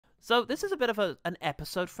So this is a bit of an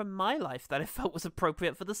episode from my life that I felt was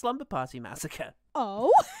appropriate for the Slumber Party Massacre.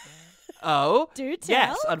 Oh? Oh? Do tell?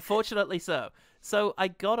 Yes, unfortunately so. So I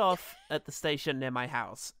got off at the station near my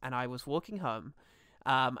house, and I was walking home,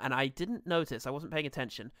 and I didn't notice, I wasn't paying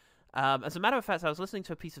attention. As a matter of fact, I was listening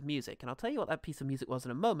to a piece of music, and I'll tell you what that piece of music was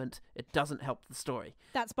in a moment. It doesn't help the story.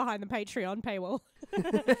 That's behind the Patreon paywall.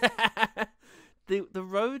 The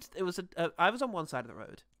road, I was on one side of the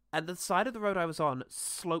road, and the side of the road I was on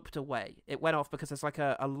sloped away. It went off because there's like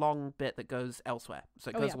a long bit that goes elsewhere, so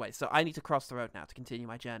it goes away. So I need to cross the road now to continue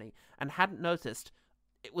my journey, and hadn't noticed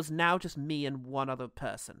it was now just me and one other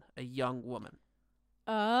person, a young woman.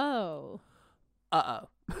 Oh. Uh-oh.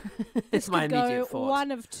 This my could immediate go thought.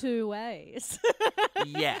 one of two ways.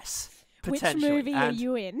 Yes, Which potentially. movie are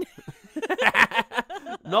you in?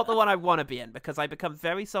 Not the one I want to be in, because I become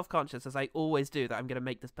very self-conscious, as I always do, that I'm going to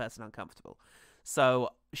make this person uncomfortable.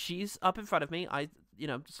 So she's up in front of me. I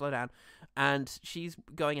slow down, and she's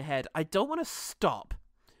going ahead. I don't want to stop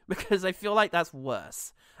because I feel like that's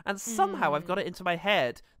worse. And somehow I've got it into my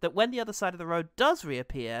head that when the other side of the road does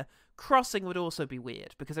reappear, crossing would also be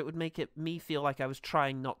weird, because it would make me feel like I was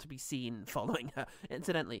trying not to be seen following her.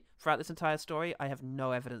 Incidentally, throughout this entire story, I have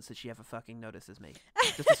no evidence that she ever fucking notices me.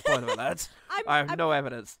 Just a spoiler alert. I have no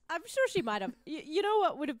evidence. I'm sure she might have. You know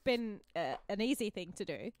what would have been an easy thing to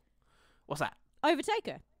do? What's that? Overtake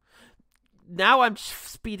her. Now I'm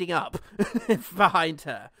speeding up behind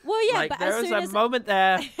her. Well, yeah, like, but there as is soon a as moment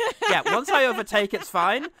there. Yeah, once I overtake, it's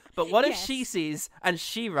fine. But what if Yes. she sees and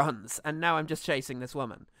she runs, and now I'm just chasing this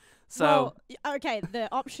woman? So, well, okay,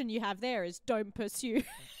 the option you have there is don't pursue.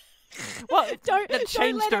 well, don't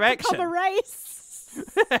change let direction. it become a race.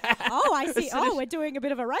 Oh, I see. Oh, we're doing a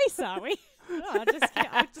bit of a race, are we? Oh, I'll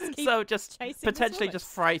just keep So just chasing this potentially woman. just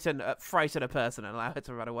frighten a person and allow her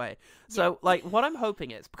to run away. So like what I'm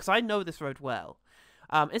hoping is, because I know this road well.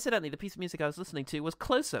 Incidentally, the piece of music I was listening to was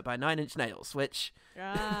Closer by 9 Inch Nails, which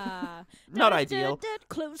not ideal.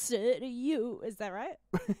 Closer to you. Is that right?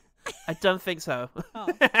 I don't think so. Oh.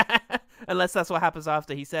 Unless that's what happens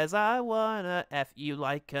after he says, I wanna F you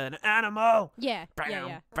like an animal. Yeah. Bow,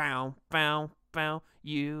 Yeah. bow, bow, bow.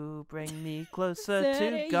 You bring me closer To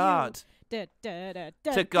to you. God. Da, da, da,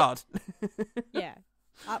 da, To da. God. Yeah.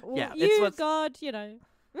 Well, Yeah, it's you, what's- God, you know.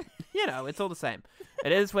 It's all the same.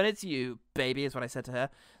 It is when it's you, baby, is what I said to her.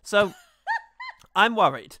 So, I'm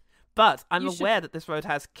worried. But I'm You aware that this road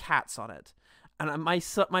has cats on it. And my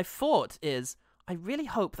thought is, I really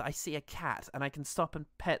hope that I see a cat and I can stop and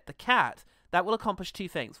pet the cat. That will accomplish two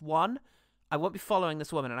things. One, I won't be following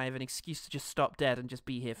this woman and I have an excuse to just stop dead and just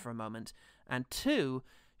be here for a moment. And two,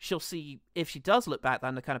 she'll see, if she does look back,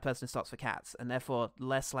 I'm the kind of person who stops for cats, and therefore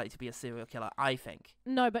less likely to be a serial killer, I think.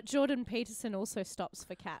 No, but Jordan Peterson also stops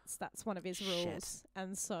for cats. That's one of his Shit. rules.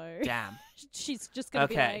 And so Damn. she's just going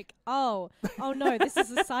to be Okay. like, oh no, this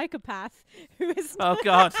is a psychopath who is Oh,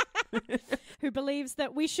 God. who believes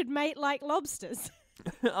that we should mate like lobsters.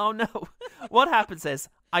 Oh, no. What happens is,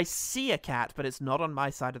 I see a cat, but it's not on my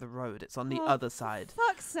side of the road. It's on the Oh, other side.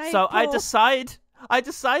 Fuck's sake, So I Paul.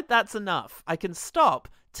 decide that's enough. I can stop,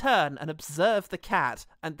 turn, and observe the cat,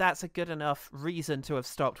 and that's a good enough reason to have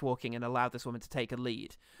stopped walking and allowed this woman to take a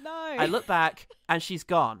lead. No. I look back, and she's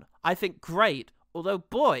gone. I think, great, although,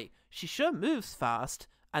 boy, she sure moves fast,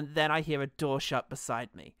 and then I hear a door shut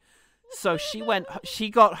beside me. So she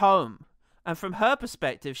got home, and from her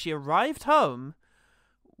perspective, she arrived home,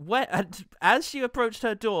 and as she approached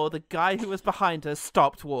her door, the guy who was behind her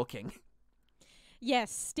stopped walking.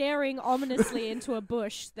 Yes, staring ominously into a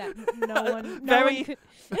bush that no one Very- could.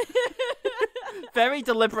 Very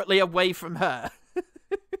deliberately away from her.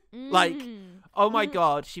 Like, oh my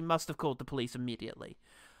God, she must have called the police immediately.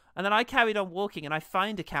 And then I carried on walking, and I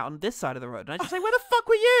find a cat on this side of the road, and I just say, where the fuck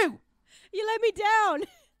were you? You let me down.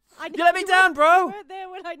 You let me down, bro. You weren't there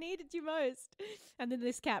when I needed you most. And then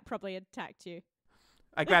this cat probably attacked you.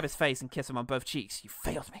 I grab his face and kiss him on both cheeks. You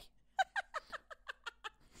failed me.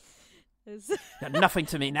 It's You're nothing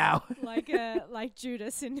to me now. like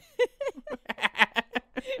Judas in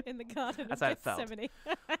the Garden That's of how it felt. Gethsemane.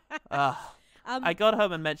 I got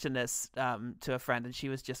home and mentioned this to a friend, and she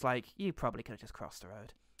was just like, you probably could have just crossed the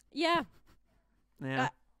road. Yeah, Yeah,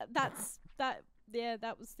 that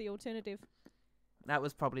was the alternative. that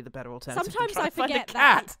was probably the better alternative. than Sometimes trying I to find a forget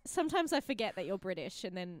cat. that. Sometimes I forget that you're British,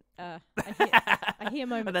 and then I hear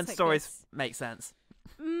moments. And then like stories this. make sense.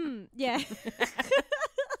 Yeah.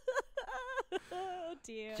 Oh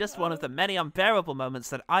dear. Just one of the many unbearable moments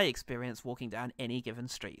that I experience walking down any given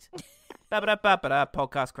street. Ba-ba-da-ba-ba-da,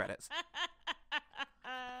 podcast credits.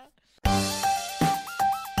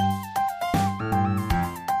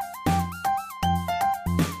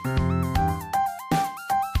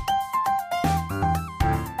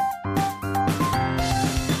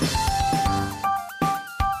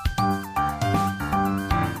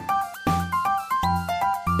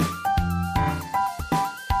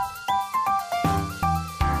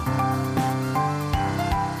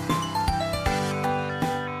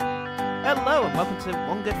 Hello and welcome to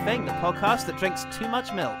One Good Thing, the podcast that drinks too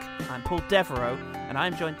much milk. I'm Paul Devereaux, and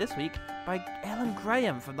I'm joined this week by Ellen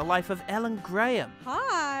Graham from The Life of Ellen Graham.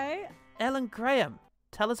 Hi. Ellen Graham.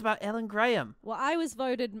 Tell us about Ellen Graham. Well, I was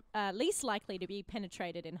voted least likely to be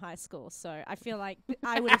penetrated in high school, so I feel like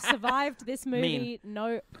I would have survived this movie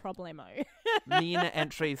no problemo. Mean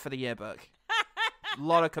entry for the yearbook. A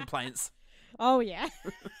lot of complaints. Oh, yeah.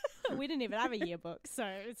 We didn't even have a yearbook, so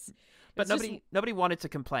it's... But nobody wanted to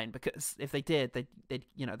complain, because if they did,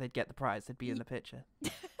 they'd get the prize. They'd be in the picture.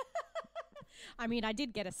 I mean, I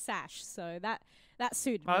did get a sash, so that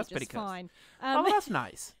suited Oh, me that's pretty just good. fine. Oh, well, that's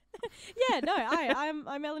nice. Yeah, no,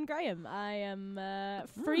 I'm Ellen Graham. I am a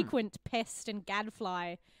frequent pest and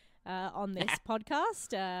gadfly on this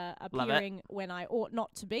podcast, appearing when I ought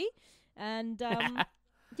not to be, and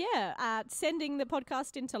sending the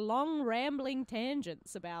podcast into long, rambling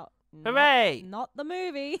tangents about Hooray! not the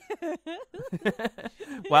movie.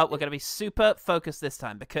 Well, we're going to be super focused this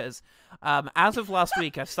time because as of last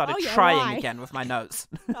week, I've started Oh, yeah, trying why? again with my notes.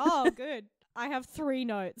 Oh, good. I have 3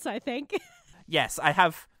 notes, I think. Yes, I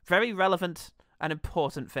have very relevant and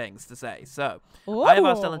important things to say. So I have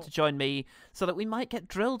asked Ellen to join me so that we might get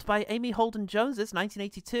drilled by Amy Holden Jones's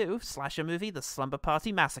 1982 slasher movie, The Slumber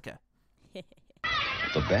Party Massacre.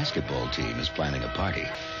 The basketball team is planning a party,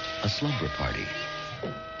 a slumber party.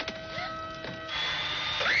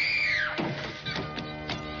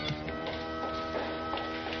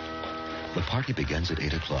 The party begins at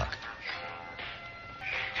 8 o'clock.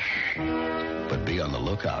 But be on the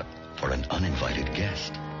lookout for an uninvited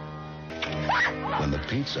guest. When the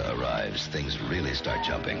pizza arrives, things really start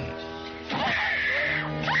jumping.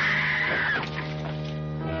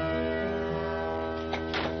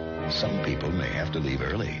 Some people may have to leave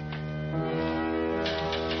early.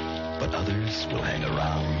 But others will hang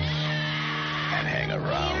around and hang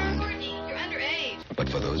around. You're underage. But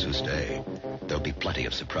for those who stay, there'll be plenty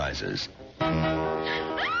of surprises. And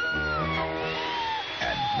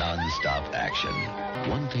non-stop action.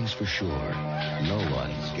 One thing's for sure, no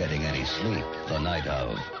one's getting any sleep the night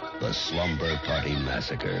of the Slumber Party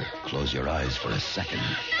Massacre. Close your eyes for a second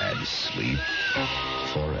and sleep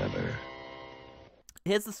forever.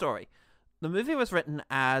 Here's the story. The movie was written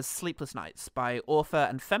as Sleepless Nights by author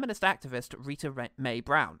and feminist activist Rita Mae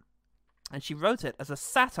Brown, and she wrote it as a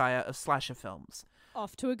satire of slasher films.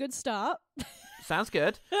 Off to a good start. Sounds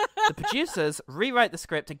good. The producers rewrite the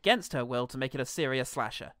script against her will to make it a serious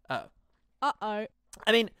slasher. Oh. Uh-oh.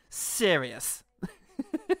 I mean, serious.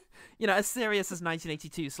 As serious as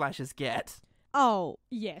 1982 slashers get. Oh,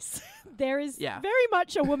 yes. There is very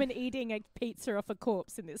much a woman eating a pizza off a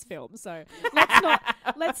corpse in this film, so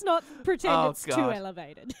let's not pretend it's too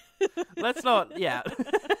elevated. Let's not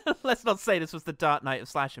say this was the Dark Knight of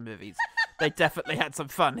slasher movies. They definitely had some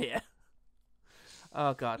fun here.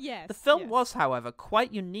 Oh, God. Yes. The film was, however,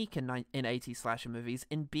 quite unique in 80s slasher movies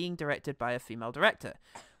in being directed by a female director.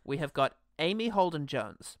 We have got Amy Holden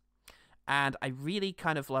Jones, and I really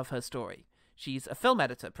kind of love her story. She's a film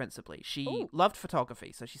editor, principally. She loved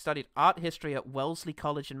photography, so she studied art history at Wellesley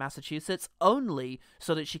College in Massachusetts only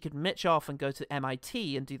so that she could mitch off and go to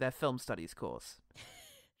MIT and do their film studies course.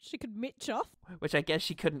 She could mitch off? Which I guess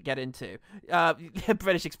she couldn't get into.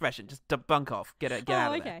 British expression, just bunk off. Get out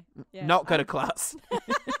of there. Yeah. Not go to class.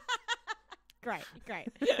 Great.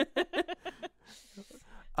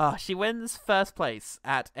 She wins first place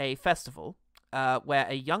at a festival where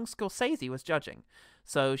a young Scorsese was judging.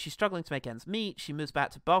 So she's struggling to make ends meet. She moves back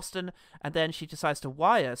to Boston, and then she decides to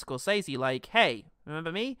wire Scorsese like, hey,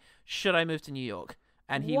 remember me? Should I move to New York?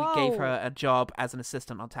 And he gave her a job as an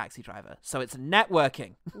assistant on Taxi Driver. So it's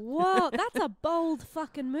networking. Whoa, that's a bold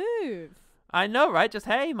fucking move. I know, right? Just,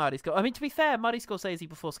 hey, Marty Scorsese. I mean, to be fair, Marty Scorsese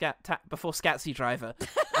before Taxi Driver.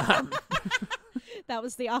 That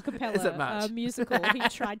was the a cappella musical he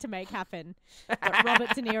tried to make happen. But Robert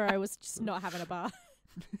De Niro was just not having a bar.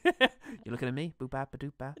 You're looking at me?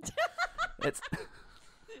 Boop-bap-ba-doop-bap. It's...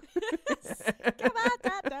 Come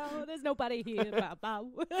on, no, there's nobody here. Bow.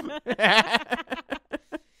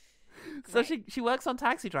 So she works on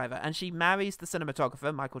Taxi Driver, and she marries the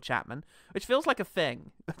cinematographer, Michael Chapman, which feels like a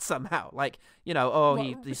thing somehow. Like, he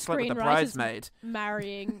slept with the bridesmaid.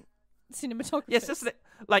 Marrying cinematographers. Yes, just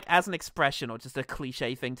like as an expression or just a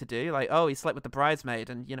cliche thing to do. Like, oh, he slept with the bridesmaid,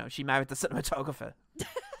 and, she married the cinematographer.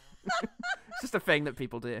 It's just a thing that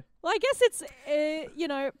people do. Well, I guess it's,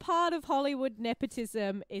 part of Hollywood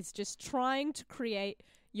nepotism is just trying to create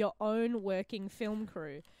your own working film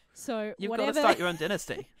crew So You've whatever... got to start your own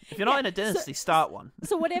dynasty. If you're not in a dynasty, start one.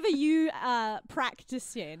 So whatever you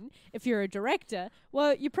practice in, if you're a director,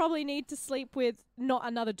 well, you probably need to sleep with not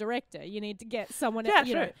another director. You need to get someone,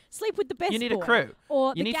 sleep with the best boy. You need a crew. Or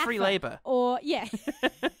you the need free gaffer, labor. Or, yeah.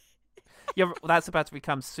 That's about to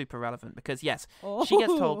become super relevant because, yes, she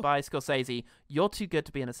gets told by Scorsese, you're too good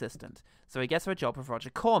to be an assistant. So he gets her a job with Roger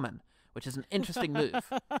Corman, which is an interesting move.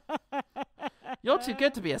 You're too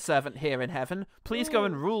good to be a servant here in heaven. Please go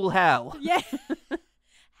and rule hell. Yeah.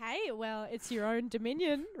 Hey, well, it's your own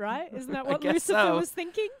dominion, right? Isn't that what guess Lucifer so. was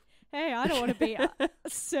thinking? Hey, I don't want to be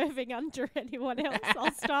serving under anyone else.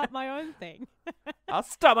 I'll start my own thing. I'll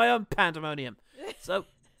start my own pandemonium. So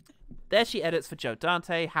there she edits for Joe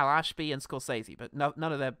Dante, Hal Ashby, and Scorsese, but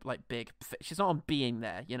none of their big. She's not on Being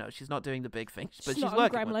there, she's not doing the big thing, but she's not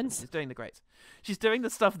working. on Gremlins. She's doing the greats. She's doing the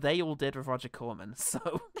stuff they all did with Roger Corman.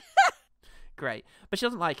 So great, but she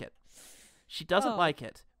doesn't like it. She doesn't like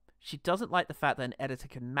it. She doesn't like the fact that an editor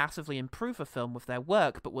can massively improve a film with their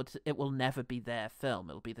work, but it will never be their film.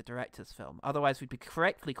 It'll be the director's film. Otherwise, we'd be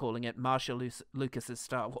correctly calling it Marcia Lucas's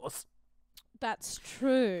Star Wars. That's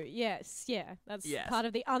true. Yes, yeah. That's part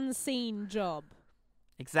of the unseen job.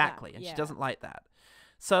 Exactly, and she doesn't like that.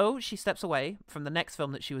 So she steps away from the next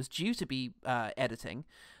film that she was due to be editing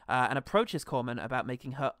and approaches Corman about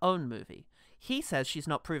making her own movie. He says she's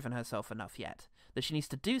not proven herself enough yet, that she needs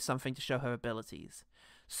to do something to show her abilities.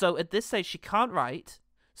 So at this stage, she can't write,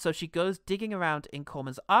 so she goes digging around in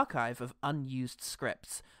Corman's archive of unused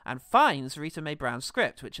scripts and finds Rita Mae Brown's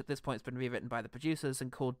script, which at this point has been rewritten by the producers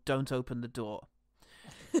and called Don't Open the Door.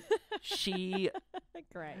 She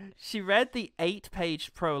read the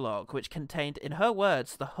 8-page prologue, which contained, in her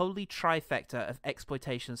words, the holy trifecta of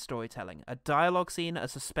exploitation storytelling: a dialogue scene, a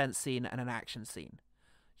suspense scene, and an action scene.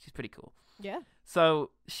 She's pretty cool. Yeah.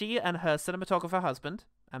 So she and her cinematographer husband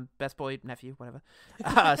and best boy, nephew, whatever,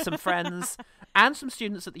 some friends and some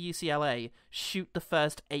students at the UCLA shoot the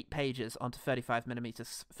first 8 pages onto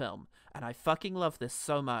 35mm film. And I fucking love this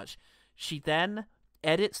so much. She then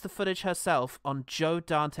edits the footage herself on Joe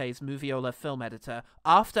Dante's Moviola film editor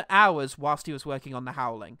after hours whilst he was working on The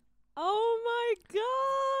Howling. Oh my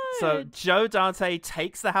god! So Joe Dante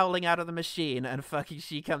takes The Howling out of the machine and fucking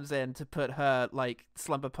she comes in to put her,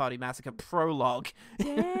 Slumber Party Massacre prologue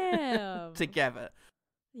together.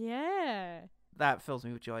 Yeah. That fills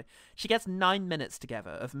me with joy. She gets 9 minutes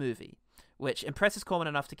together of movie, which impresses Corman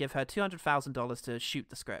enough to give her $200,000 to shoot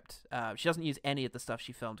the script. She doesn't use any of the stuff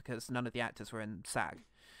she filmed because none of the actors were in SAG.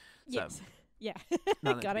 So, yes. Yeah.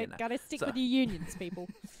 Gotta stick with your unions, people.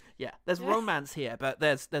 Yeah. There's romance here, but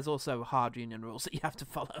there's also hard union rules that you have to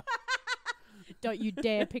follow. Don't you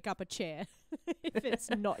dare pick up a chair if it's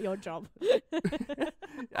not your job.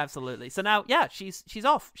 Absolutely. So now, she's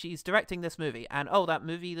off. She's directing this movie. And, that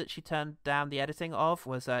movie that she turned down the editing of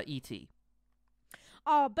was E.T.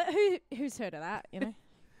 Oh, but who's heard of that,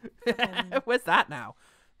 Where's that now?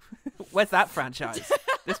 Where's that franchise?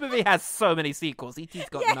 This movie has so many sequels. E.T.'s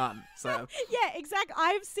got none. So yeah, exactly.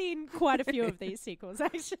 I've seen quite a few of these sequels,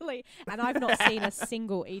 actually. And I've not seen a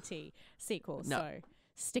single E.T. sequel. No. So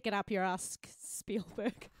stick it up your ass,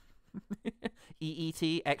 Spielberg.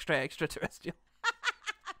 EET, extraterrestrial.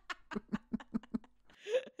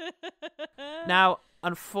 Now,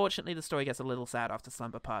 unfortunately, the story gets a little sad after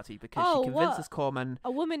Slumber Party because she convinces Corman...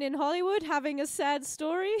 A woman in Hollywood having a sad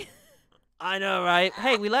story? I know, right?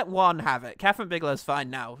 Hey, we let one have it. Catherine Bigelow's fine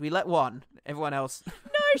now. We let one. Everyone else...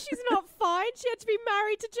 No, she's not fine. She had to be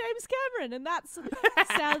married to James Cameron, and that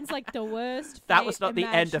sounds like the worst. That was not the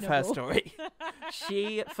end of her story.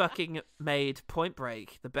 She fucking made Point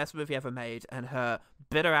Break, the best movie ever made, and her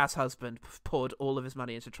bitter-ass husband poured all of his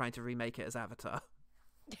money into trying to remake it as Avatar.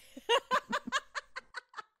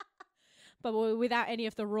 But without any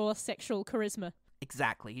of the raw sexual charisma.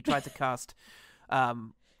 Exactly. He tried to cast...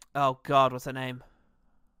 oh, God, what's her name?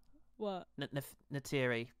 What?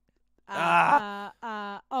 Natiri.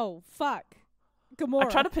 Oh, fuck. Gamora. I'm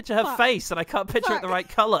trying to picture her face and I can't picture it the right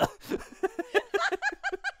colour.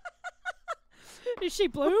 Is she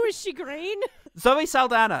blue? Is she green? Zoe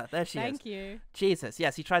Saldana. There she is. Thank you. Jesus.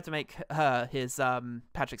 Yes, he tried to make her his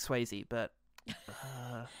Patrick Swayze, but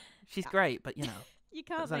she's great, but You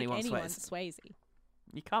can't make anyone Swayze.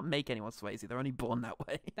 You can't make anyone Swayze. They're only born that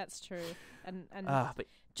way. That's true. And but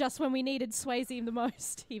just when we needed Swayze the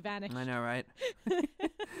most, he vanished. I know, right?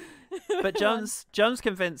 But Jones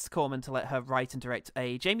convinced Corman to let her write and direct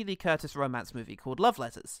a Jamie Lee Curtis romance movie called Love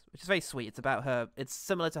Letters, which is very sweet. It's about her. It's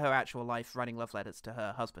similar to her actual life, writing love letters to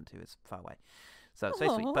her husband, who is far away. So it's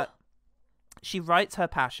very sweet. But she writes her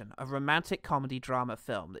passion, a romantic comedy drama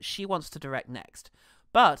film that she wants to direct next.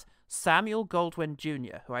 But Samuel Goldwyn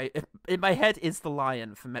Jr., who in my head is the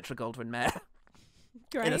lion from Metro-Goldwyn-Mayer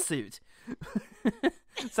Great. in a suit.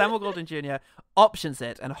 Samuel Goldwyn Jr. options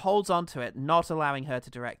it and holds on to it, not allowing her to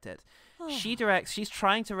direct it. She's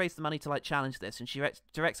trying to raise the money to like challenge this, and she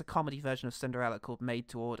directs a comedy version of Cinderella called Made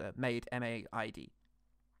to Order, Made M-A-I-D.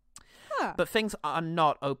 But things are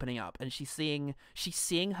not opening up, and she's seeing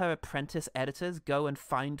her apprentice editors go and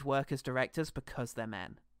find work as directors because they're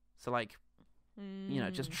men. So like,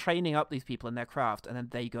 just training up these people in their craft, and then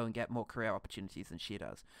they go and get more career opportunities than she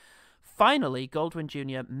does. Finally, Goldwyn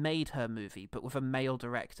Jr. made her movie, but with a male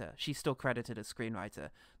director. She's still credited as screenwriter.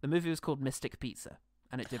 The movie was called Mystic Pizza,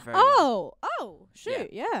 and it did very well. Oh,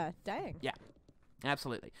 shoot, yeah, dang. Yeah,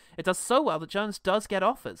 absolutely. It does so well that Jones does get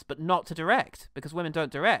offers, but not to direct, because women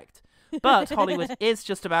don't direct. But Hollywood is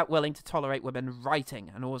just about willing to tolerate women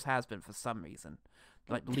writing, and always has been for some reason.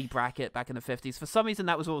 Like Lee Brackett back in the 50s. For some reason,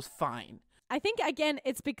 that was always fine. I think, again,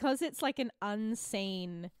 it's because it's like an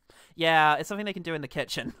unseen... Yeah, it's something they can do in the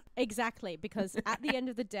kitchen. Exactly, because at the end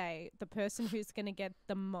of the day, the person who's going to get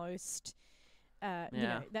the most,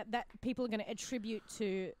 that people are going to attribute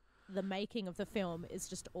to the making of the film is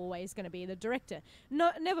just always going to be the director.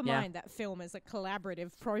 Never mind that film is a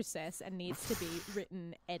collaborative process and needs to be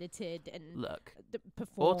written, edited, and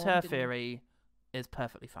performed. Auteur theory is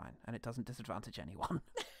perfectly fine, and it doesn't disadvantage anyone.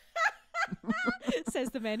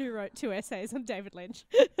 Says the man who wrote 2 essays on David Lynch.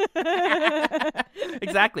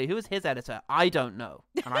 Exactly. Who was his editor? I don't know.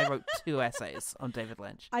 And I wrote 2 essays on David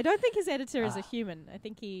Lynch. I don't think his editor is a human. I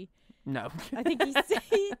think he... No. I think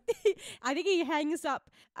he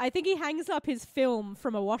hangs up his film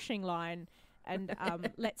from a washing line and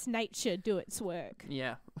lets nature do its work.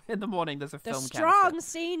 Yeah. In the morning there's a film canister. The strong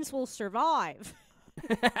scenes will survive.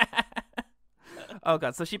 Oh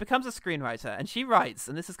god, so she becomes a screenwriter and she writes,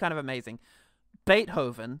 and this is kind of amazing,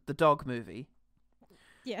 Beethoven, the dog movie.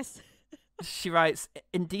 Yes. She writes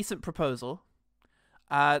Indecent Proposal,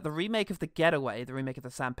 the remake of The Getaway, the remake of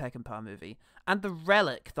the Sam Peckinpah movie, and The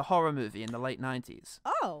Relic, the horror movie in the late 90s.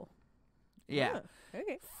 Oh. Yeah. Oh,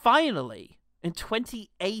 okay. Finally, in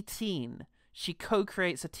 2018, she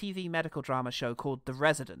co-creates a TV medical drama show called The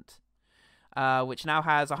Resident, which now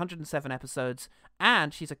has 107 episodes,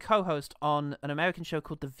 and she's a co-host on an American show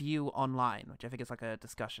called The View Online, which I think is like a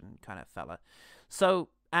discussion kind of fella. So,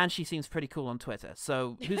 and she seems pretty cool on Twitter.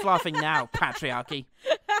 So, who's laughing now, patriarchy?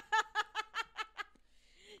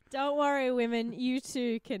 Don't worry, women. You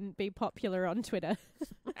too can be popular on Twitter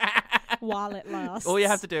while it lasts. All you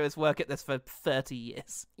have to do is work at this for 30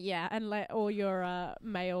 years. Yeah, and let all your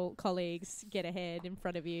male colleagues get ahead in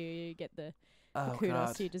front of you. You get the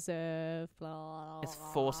kudos you deserve. Blah, it's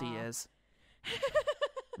 40 years.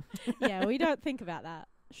 Yeah, we don't think about that.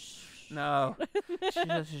 No.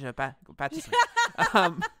 Back to sleep.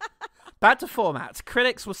 Back to format.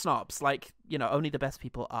 Critics were snobs, like, only the best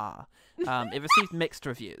people are. It received mixed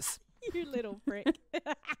reviews. You little prick.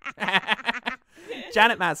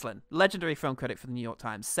 Janet Maslin, legendary film critic for the New York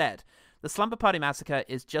Times, said, "The Slumber Party Massacre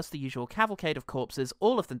is just the usual cavalcade of corpses,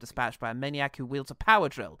 all of them dispatched by a maniac who wields a power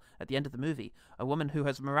drill. At the end of the movie, a woman who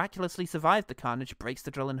has miraculously survived the carnage breaks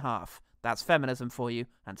the drill in half. That's feminism for you,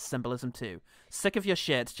 and symbolism too." Sick of your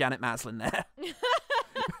shit, Janet Maslin there.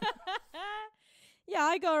 Yeah,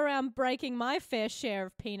 I go around breaking my fair share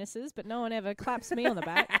of penises, but no one ever claps me on the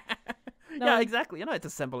back. Exactly. You're not into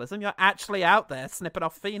symbolism. You're actually out there snipping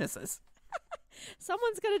off penises.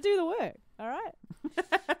 Someone's got to do the work, all right?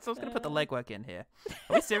 Someone's going to put the legwork in here.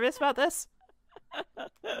 Are we serious about this?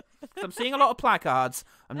 I'm seeing a lot of placards.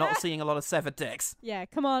 I'm not seeing a lot of severed dicks. Yeah,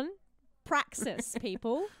 come on. Praxis,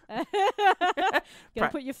 people. Gotta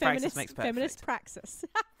put your feminist praxis.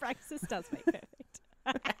 Praxis does make perfect.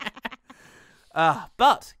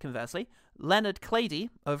 But, conversely, Leonard Clady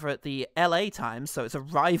over at the LA Times, so it's a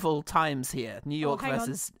rival Times here, New York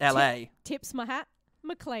versus LA. Tips my hat,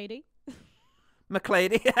 McClady.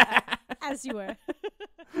 McClady. As you were.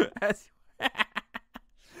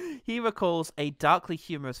 He recalls a darkly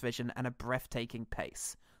humorous vision and a breathtaking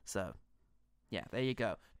pace. So, yeah, there you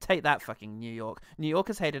go. Take that, fucking New York. New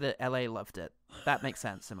Yorkers hated it, LA loved it. That makes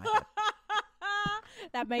sense in my head.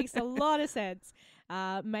 That makes a lot of sense.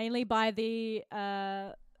 Mainly by the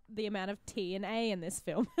amount of T and A in this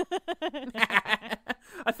film.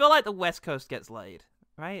 I feel like the West Coast gets laid,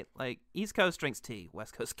 right? Like, East Coast drinks tea,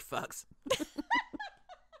 West Coast fucks.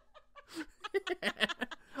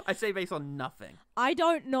 I say based on nothing. I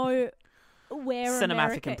don't know where cinematic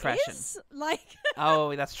America impression is. Like,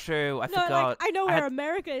 oh, that's true. I forgot. Like, I know where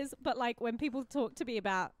America is, but like when people talk to me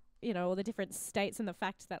about, all the different states and the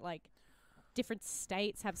fact that like different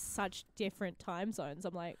states have such different time zones,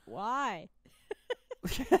 I'm like, why?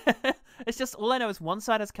 It's just all I know is one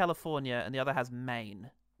side has California and the other has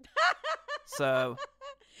Maine. So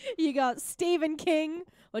you got Stephen King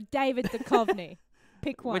or David Duchovny.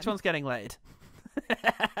 Pick one. which one's getting laid?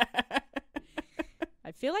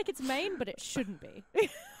 I feel like it's Maine, but it shouldn't be.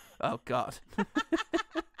 Oh, God.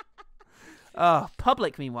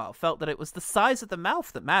 Public, meanwhile, felt that it was the size of the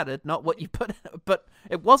mouth that mattered, not what you put in it. But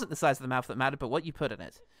it wasn't the size of the mouth that mattered, but what you put in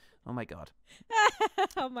it. Oh, my God.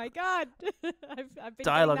 Oh, my God. I've been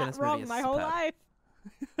Dialogue getting in this that wrong movie is my whole superb. life.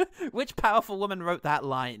 Which powerful woman wrote that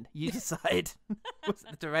line? You decide. Was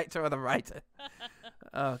it the director or the writer?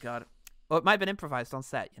 Oh, God. Or it might have been improvised on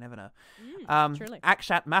set. You never know. Truly.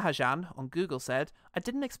 Akshat Mahajan on Google said, I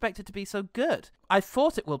didn't expect it to be so good. I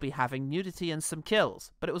thought it will be having nudity and some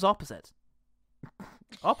kills, but it was opposite.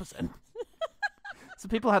 Opposite? So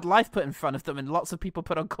people had life put in front of them and lots of people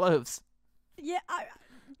put on clothes. Yeah,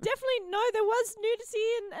 definitely. No, there was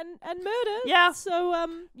nudity and murder. Yeah. So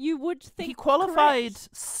you would think He qualified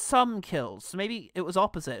correct. some kills. So maybe it was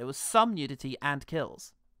opposite. It was some nudity and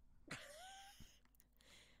kills.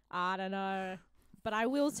 I don't know. But I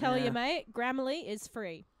will tell Yeah. you, mate, Grammarly is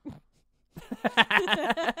free.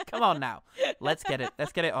 Come on now. Let's get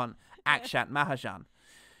it on. Akshat Mahajan.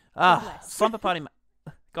 bless. Slumber Party...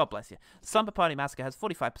 God bless you. Slumber Party Massacre has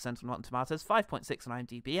 45% on Rotten Tomatoes, 5.6 on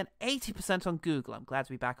IMDb, and 80% on Google. I'm glad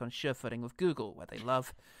to be back on sure footing with Google, where they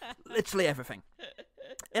love literally everything.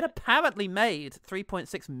 It apparently made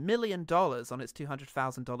 $3.6 million on its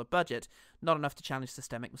 $200,000 budget. Not enough to challenge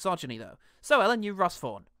systemic misogyny, though. So, Ellen, you Russ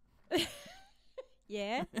Fawn.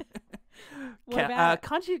 Yeah. What about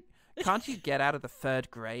Can't you get out of the third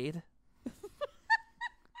grade?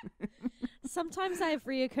 Sometimes I have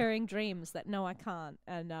reoccurring dreams that no, I can't,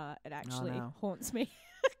 and it actually no. haunts me.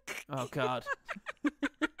 Oh, God.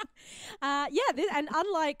 And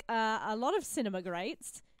unlike a lot of cinema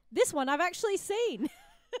greats, this one I've actually seen.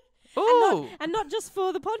 Ooh! and not just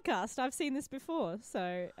for the podcast. I've seen this before,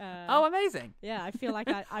 so Oh, amazing. yeah, I feel like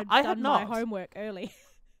I've I done had my not. homework early.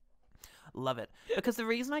 Love it. Because the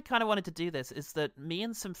reason I kind of wanted to do this is that me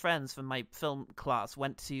and some friends from my film class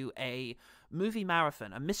went to a movie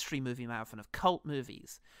marathon, a mystery movie marathon of cult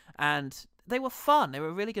movies. And they were fun. They were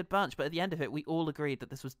a really good bunch. But at the end of it, we all agreed that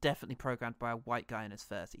this was definitely programmed by a white guy in his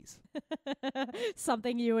 30s.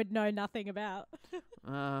 Something you would know nothing about.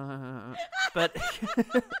 But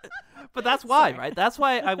but that's why, Sorry. right? That's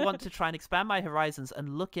why I want to try and expand my horizons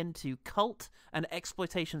and look into cult and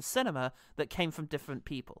exploitation cinema that came from different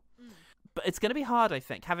people. But it's going to be hard, I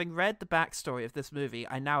think. Having read the backstory of this movie,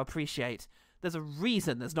 I now appreciate there's a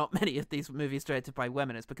reason there's not many of these movies directed by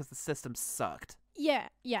women. It's because the system sucked. Yeah.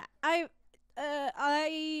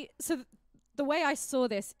 So the way I saw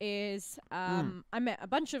this is I met a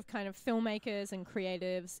bunch of kind of filmmakers and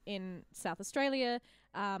creatives in South Australia.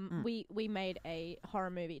 We made a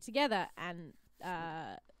horror movie together, and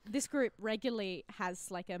this group regularly has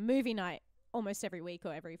like a movie night almost every week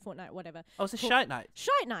or every fortnight, whatever. Oh, it's a shite night.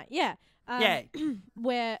 Shite night, yeah. Yay.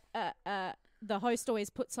 Where the host always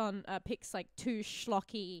puts on picks like 2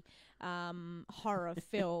 schlocky horror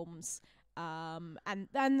films. And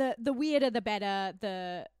the weirder the better,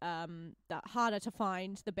 the harder to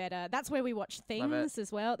find the better. That's where we watch Things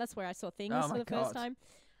as well. That's where I saw Things Oh for my the first God. time.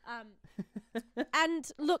 And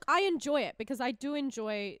look, I enjoy it because I do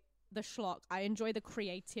enjoy the schlock. I enjoy the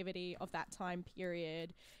creativity of that time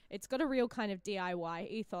period. It's got a real kind of DIY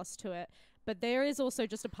ethos to it. But there is also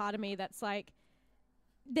just a part of me that's like,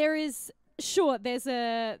 there's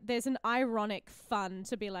an ironic fun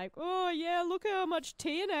to be like, oh yeah, look how much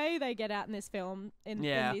TNA they get out in this film, in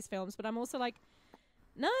these films. But I'm also like,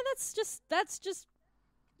 no, that's just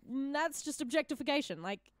objectification.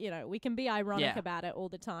 Like, you know, we can be ironic about it all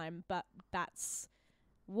the time, but that's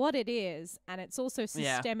what it is. And it's also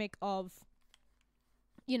systemic of,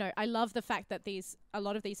 you know, I love the fact that a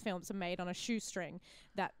lot of these films are made on a shoestring,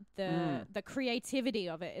 that the creativity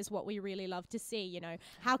of it is what we really love to see. You know,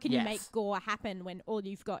 how can you make gore happen when all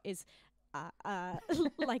you've got is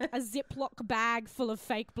like a Ziploc bag full of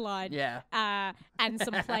fake blood and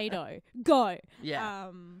some Play-Doh? Go.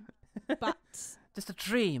 Yeah. But Just a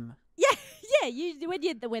dream.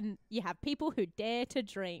 When you have people who dare to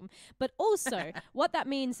dream. But also what that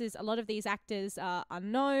means is a lot of these actors are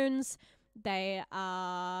unknowns. They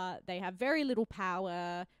have very little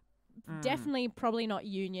power. Definitely probably not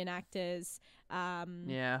union actors.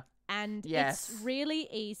 And it's really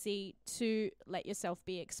easy to let yourself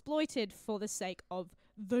be exploited for the sake of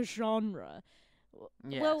the genre.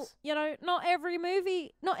 Yes. Well, you know, not every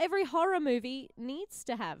horror movie needs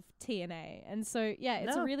to have TNA. And so,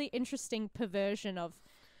 it's a really interesting perversion of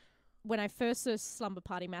when I first saw Slumber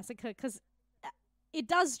Party Massacre, because it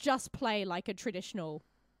does just play like a traditional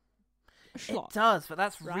schlock. It does, but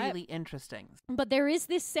that's right? really interesting. But there is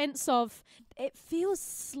this sense of, it feels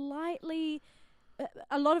slightly,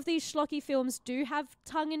 a lot of these schlocky films do have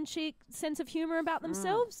tongue-in-cheek sense of humor about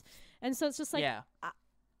themselves. And so it's just like,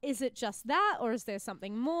 is it just that, or is there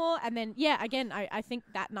something more? And then, again, I think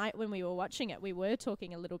that night when we were watching it, we were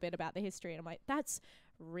talking a little bit about the history, and I'm like, that's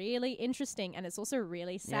really interesting. And it's also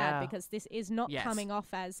really sad because this is not coming off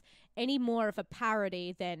as any more of a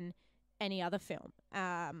parody than any other film.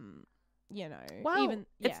 You know, well,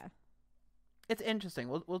 it's interesting.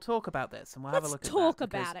 We'll talk about this, and we'll have a look at that. Let's talk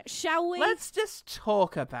about it, shall we? Let's just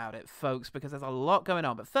talk about it, folks, because there's a lot going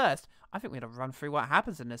on. But first, I think we're going to run through what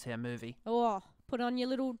happens in this here movie. Oh, put on your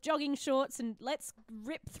little jogging shorts and let's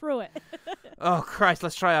rip through it. Oh, Christ,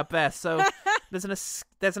 let's try our best. So there's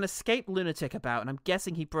an escaped lunatic about, and I'm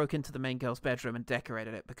guessing he broke into the main girl's bedroom and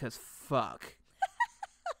decorated it because fuck.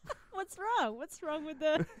 What's wrong? What's wrong with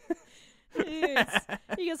the... Jeez.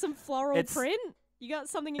 You got some floral print? You got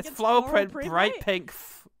something against floral print? Bright pink,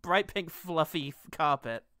 fluffy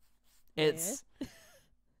carpet. It's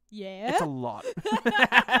it's a lot.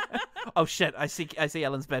 Oh shit! I see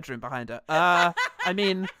Ellen's bedroom behind her. I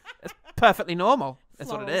mean, it's perfectly normal. That's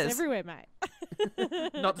Florals what it is. Everywhere,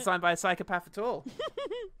 mate. Not designed by a psychopath at all.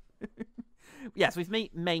 Yes, we've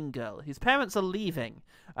met main girl, whose parents are leaving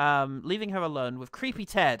her alone with creepy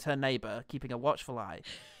Ted, her neighbour, keeping a watchful eye.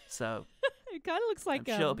 So it kind of looks like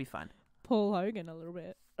I'm sure it'll be fine. Paul Hogan a little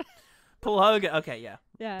bit. Paul Hogan, okay,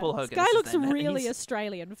 yeah. Paul Hogan. This guy looks really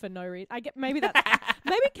Australian for no reason. I get maybe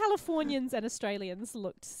Californians and Australians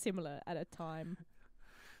looked similar at a time.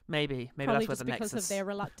 Maybe Probably that's where the because nexus, of their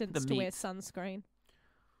reluctance to wear sunscreen.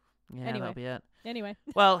 Yeah, anyway. that'll be it. Anyway.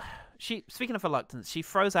 Well, speaking of reluctance, she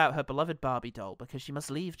throws out her beloved Barbie doll because she must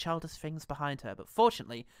leave childish things behind her. But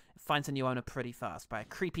fortunately, it finds a new owner pretty fast by a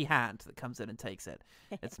creepy hand that comes in and takes it.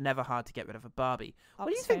 It's never hard to get rid of a Barbie. What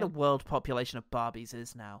do you think the world population of Barbies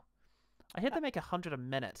is now? I hear they make 100 a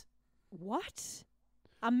minute. What?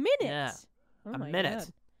 A minute? Yeah. Oh a my minute.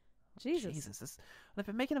 God. Jesus. They've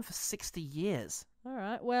been making them for 60 years. All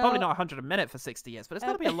right, well... Probably not 100 a minute for 60 years, but there's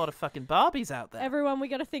got to be a lot of fucking Barbies out there. Everyone, we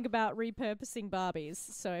got to think about repurposing Barbies.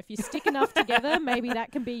 So if you stick enough together, maybe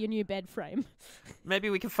that can be your new bed frame. Maybe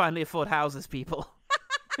we can finally afford houses, people.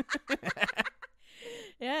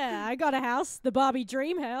 Yeah, I got a house. The Barbie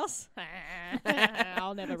dream house.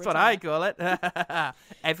 I'll never retire. That's what I call it.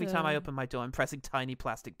 Every time I open my door, I'm pressing tiny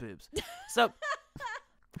plastic boobs. So,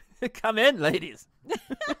 come in, ladies.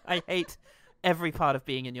 I hate every part of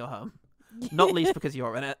being in your home. Not least because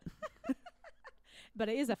you're in it. But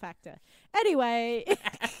it is a factor. Anyway.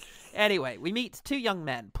 Anyway, we meet two young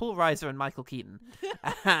men, Paul Reiser and Michael Keaton.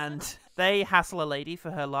 And they hassle a lady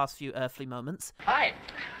for her last few earthly moments. Hi.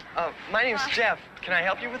 My name's Jeff. Can I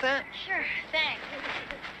help you with that? Sure, thanks.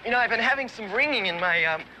 You know, I've been having some ringing in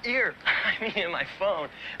my ear. I mean, in my phone.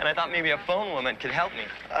 And I thought maybe a phone woman could help me.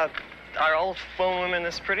 Are all phone women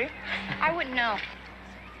this pretty? I wouldn't know.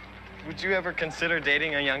 Would you ever consider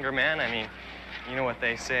dating a younger man? I mean, you know what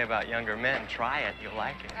they say about younger men. Try it, you'll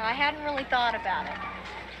like it. I hadn't really thought about it.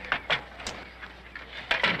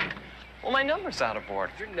 Well, my number's out of board.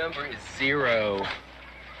 Your number is 0.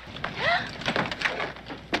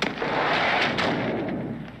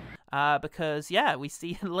 Because we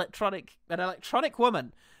see an electronic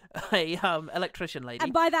woman, a electrician lady.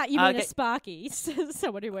 And by that you mean a Sparky,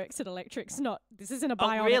 someone who works at electrics. This isn't a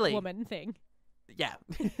bionic woman thing. Yeah,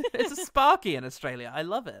 it's a Sparky in Australia. I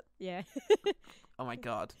love it. Yeah. Oh my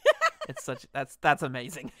God, it's that's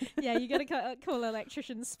amazing. Yeah, you gotta call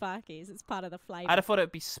electricians Sparkies. It's part of the flavour. I'd have thought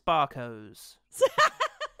it'd be Sparkos.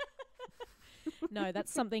 No,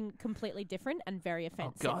 that's something completely different and very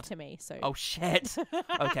offensive to me. So. Oh shit.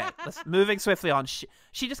 Okay, moving swiftly on. She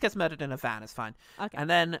just gets murdered in a van. It's fine. Okay. And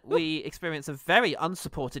then we experience a very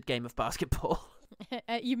unsupported game of basketball.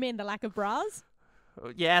 You mean the lack of bras?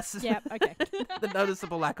 Yes. Yep. Okay. The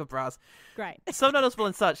noticeable lack of bras. Great. So noticeable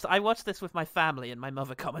and such that I watched this with my family, and my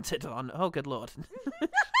mother commented on, "Oh, good Lord."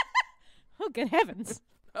 Oh, good heavens.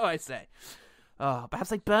 Oh, I say. Oh, perhaps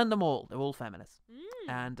they burned them all. They're all feminists.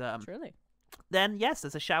 And truly. Then, yes,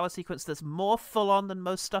 there's a shower sequence that's more full-on than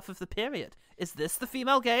most stuff of the period. Is this the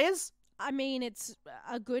female gaze? I mean, it's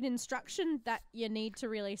a good instruction that you need to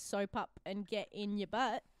really soap up and get in your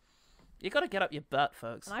butt. You got to get up your butt,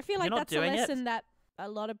 folks. And I feel like that's a lesson that a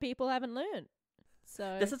lot of people haven't learned.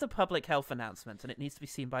 So this is a public health announcement, and it needs to be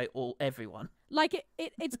seen by everyone. Like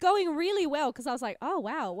it's going really well because I was like, oh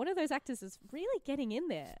wow, one of those actors is really getting in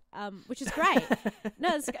there, which is great.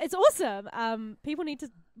 No, it's awesome. People need to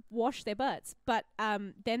wash their butts, but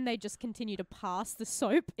then they just continue to pass the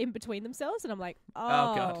soap in between themselves, and I'm like,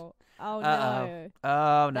 God. Oh no.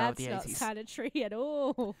 Oh no, That's the not 80s. sanitary at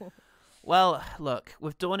all. Well, look,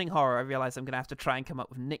 with dawning horror, I realize I'm going to have to try and come up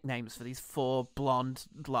with nicknames for these 4 blonde,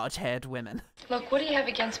 large-haired women. Look, what do you have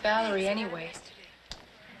against Valerie anyway?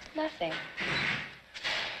 Nothing.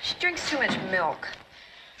 She drinks too much milk.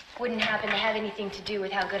 Wouldn't happen to have anything to do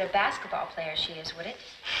with how good a basketball player she is, would it?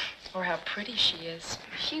 Or how pretty she is.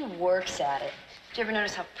 She works at it. Did you ever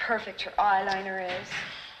notice how perfect her eyeliner is?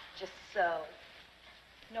 Just so.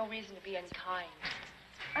 No reason to be unkind.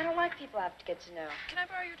 I don't like people I have to get to know. Can I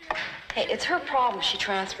borrow your deodorant? Hey, it's her problem she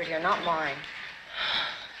transferred here, not mine.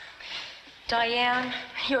 Diane,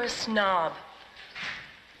 you're a snob.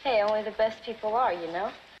 Hey, only the best people are, you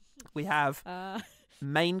know? We have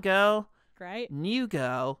main girl, Great. new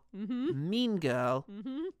girl, mean girl,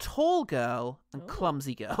 tall girl, and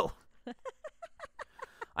clumsy girl.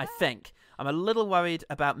 I think. I'm a little worried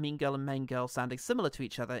about mean girl and main girl sounding similar to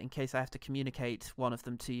each other in case I have to communicate one of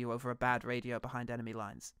them to you over a bad radio behind enemy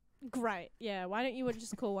lines. Great. Yeah, why don't you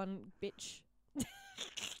just call one bitch?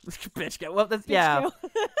 Bitch girl. Well, Bitch yeah. girl.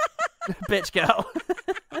 Bitch girl.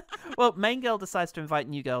 Well, main girl decides to invite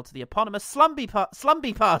new girl to the eponymous slumby party.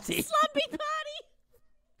 Slumby party!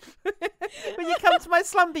 Will you come to my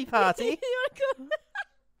slumby party? You wanna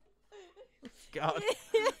God.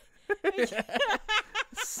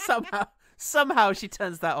 Somehow she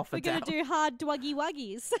turns that off We're and down. going to do hard dwuggy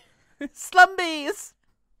wuggies. Slumbies!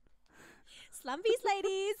 Slumbies,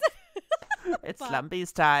 ladies! It's Fuck.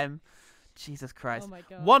 Slumbies time. Jesus Christ. Oh my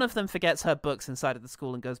God. One of them forgets her books inside of the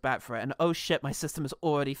school and goes back for it. And oh shit, my system has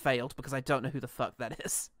already failed because I don't know who the fuck that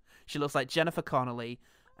is. She looks like Jennifer Connelly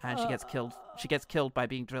and she gets killed. She gets killed by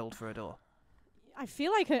being drilled through a door. I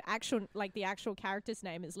feel like the actual character's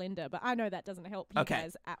name is Linda, but I know that doesn't help you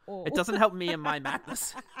guys at all. It doesn't help me in my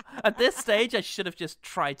madness. At this stage, I should have just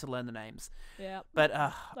tried to learn the names. Yeah. But,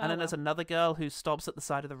 and then there's another girl who stops at the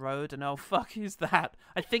side of the road, and oh, fuck, who's that?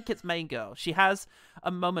 I think it's main girl. She has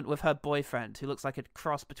a moment with her boyfriend, who looks like a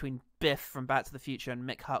cross between Biff from Back to the Future and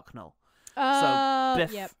Mick Hucknall. So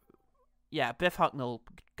Biff, yep. yeah, Biff Hucknall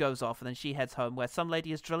goes off, and then she heads home, where some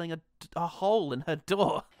lady is drilling a hole in her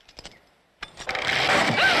door.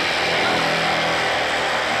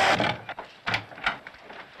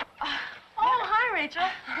 Oh, hi, Rachel.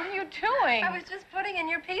 What are you doing? I was just putting in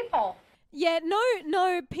your peephole. Yeah,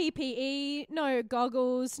 no PPE, no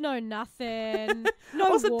goggles, no nothing,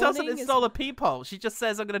 no Also warning. doesn't install a peephole. She just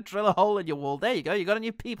says, I'm going to drill a hole in your wall. There you go. You got a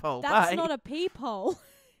new peephole. That's Bye. not a peephole.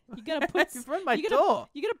 You gotta put. You've ruined my door.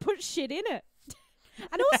 You gotta put shit in it.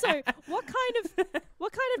 And also, what kind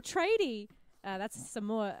of tradie? That's some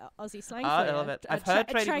more Aussie slang. I for love you. it. I've heard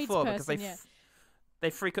tradie trades before because person, they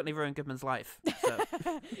frequently ruin Goodman's life. So.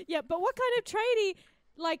 Yeah, but what kind of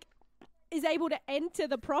tradie is able to enter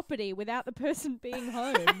the property without the person being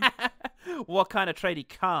home? What kind of tradie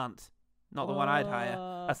can't? Not the one I'd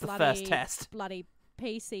hire. That's the first test. Bloody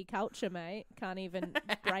PC culture, mate. Can't even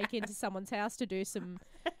break into someone's house to do some,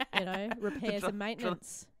 repairs and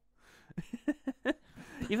maintenance.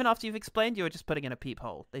 Even after you've explained you were just putting in a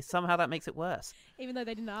peephole, somehow that makes it worse. Even though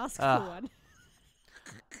they didn't ask for one.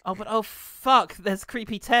 Oh fuck, there's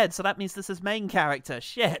Creepy Ted, so that means this is main character.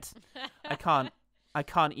 Shit. I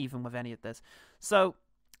can't even with any of this. So,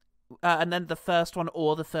 and then the first one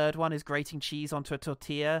or the third one is grating cheese onto a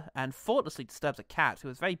tortilla and thoughtlessly disturbs a cat who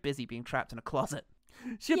was very busy being trapped in a closet.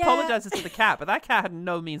 She apologizes to the cat, but that cat had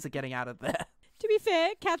no means of getting out of there. To be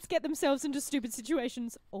fair, cats get themselves into stupid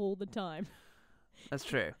situations all the time. That's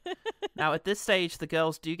true. Now, at this stage, the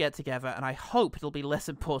girls do get together, and I hope it'll be less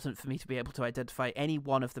important for me to be able to identify any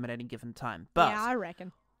one of them at any given time. But yeah, I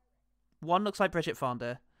reckon. One looks like Bridget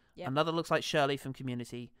Fonda, Yep. another looks like Shirley from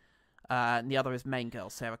Community, and the other is main girl,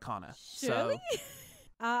 Sarah Connor. Shirley? So,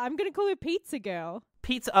 I'm going to call her Pizza Girl.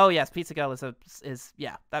 Oh yes, Pizza Girl is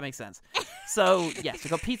yeah, that makes sense. So yes,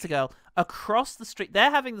 we've got Pizza Girl across the street.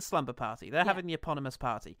 They're having the slumber party. They're having the eponymous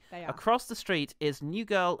party. They are. Across the street is New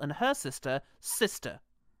Girl and her sister.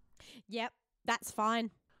 Yep, that's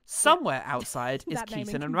fine. Somewhere outside is That naming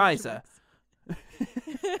Keaton and convention Riser.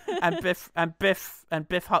 and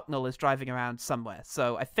Biff Hucknall is driving around somewhere.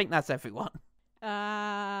 So I think that's everyone.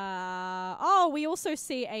 We also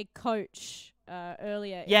see a coach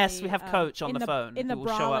earlier. Yes, we have Coach on the phone in the who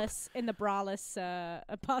will show up. braless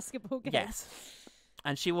basketball game. Yes.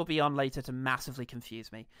 And she will be on later to massively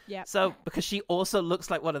confuse me. Yeah. So, because she also looks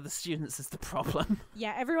like one of the students is the problem.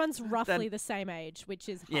 Yeah, everyone's roughly the same age, which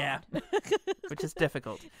is hard. Yeah. Which is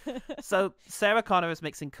difficult. So, Sarah Connor is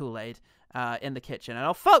mixing Kool-Aid in the kitchen. And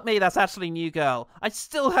oh, fuck me, that's actually New Girl. I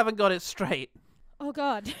still haven't got it straight. Oh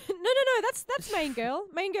God, no, that's main girl.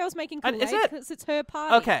 Main girl's making Kool-Aid Is it? because it's her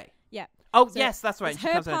party. Okay. Yeah. Oh, So yes, that's right. it's She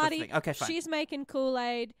her comes in a party. different thing. Okay, fine. She's making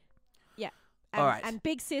Kool-Aid. Yeah. And, All right. And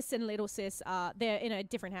big sis and little sis they're in a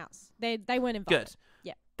different house. They weren't invited. Good.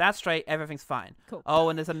 Yeah. That's straight. Everything's fine. Cool. Oh,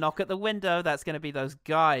 and there's a knock at the window. That's going to be those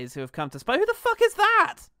guys who have come to spy. Who the fuck is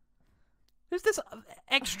that? Who's this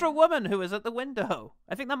extra woman who is at the window?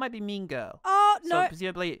 I think that might be Mean Girl. Oh So no.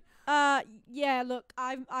 presumably. Yeah. Look,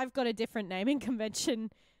 I've got a different naming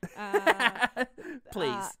convention.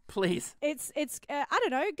 Please. It's I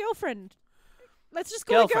don't know, girlfriend. Let's just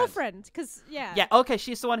call her girlfriend, because Yeah. Okay.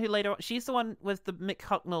 She's the one who later on. She's the one with the Mick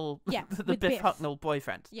Hucknall. Yeah, the with Biff Biff. Hucknall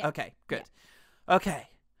boyfriend. Yeah. Okay. Good. Okay.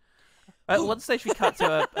 At one stage, we cut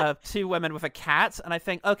to two women with a cat, and I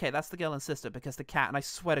think, okay, that's the girl and sister, because the cat, and I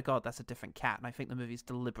swear to God, that's a different cat, and I think the movie's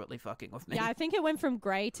deliberately fucking with me. Yeah, I think it went from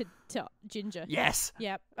grey to ginger. Yes.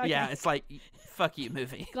 Yep. Okay. Yeah, it's like, fuck you,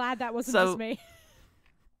 movie. Glad that wasn't So- just me.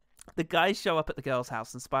 The guys show up at the girls'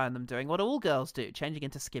 house and spy on them doing what all girls do, changing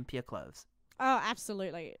into skimpier clothes. Oh,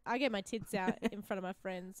 absolutely. I get my tits out in front of my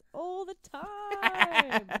friends all the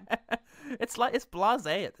time. It's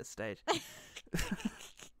blasé at this stage.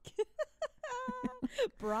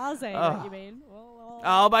 Brase, Oh. what you mean? Well,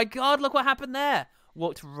 Oh my God, look what happened there.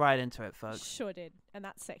 Walked right into it, folks. sure did. And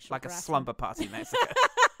that's sexual Like a harassment. slumber party massacre.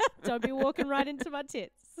 Don't be walking right into my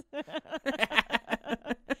tits.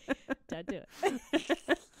 Don't do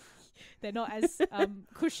it. They're not as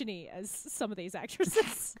cushiony as some of these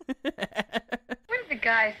actresses. What did the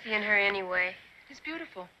guy see in her anyway? She's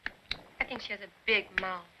beautiful. I think she has a big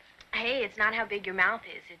mouth. Hey, it's not how big your mouth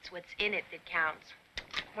is. It's what's in it that counts.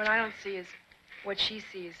 What I don't see is what she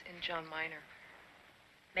sees in John Minor.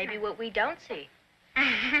 Maybe what we don't see.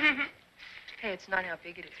 Hey, it's not how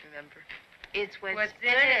big it is, remember? It's what's in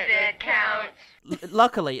it that counts.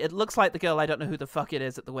 Luckily, it looks like the girl, I don't know who the fuck it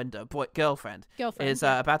is at the window, girlfriend, is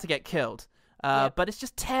yeah. about to get killed. Yep. But it's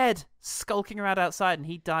just Ted skulking around outside, and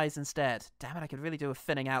he dies instead. Damn it, I could really do with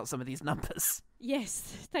thinning out some of these numbers. Yes,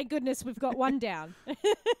 thank goodness we've got one down.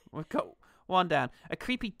 We've got one down. A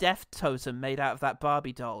creepy death totem made out of that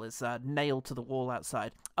Barbie doll is nailed to the wall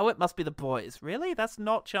outside. Oh, it must be the boys. Really? That's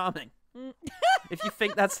not charming. If you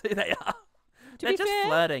think that's who they are. They're just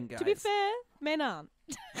flirting, guys. To be fair, men aren't.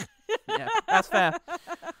 Yeah, that's fair.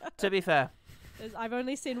 To be fair. I've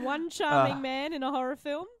only seen one charming man in a horror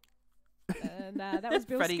film. And that was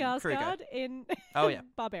Bill Freddy Skarsgård Krueger. in Oh, yeah.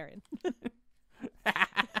 Barbarian.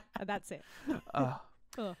 And that's it. Oh.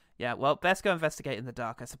 Oh. Yeah, well, best go investigate in the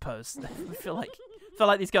dark, I suppose. I feel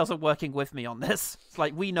like these girls are working with me on this. It's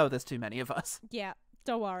like, we know there's too many of us. Yeah,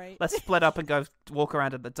 don't worry. Let's split up and go walk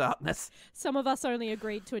around in the darkness. Some of us only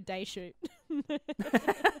agreed to a day shoot.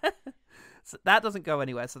 So that doesn't go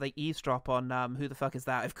anywhere, so they eavesdrop on who the fuck is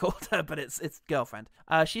that I've called her, but it's girlfriend.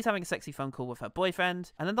 She's having a sexy phone call with her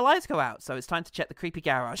boyfriend, and then the lights go out, so it's time to check the creepy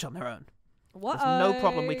garage on their own. What? There's no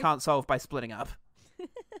problem we can't solve by splitting up.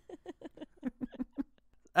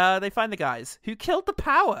 They find the guys who killed the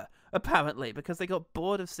power, apparently, because they got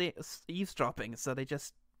bored of eavesdropping, so they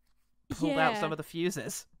just pulled out some of the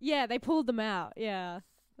fuses. Yeah, they pulled them out, yeah.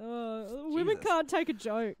 Women Jesus. can't take a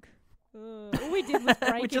joke. All we did was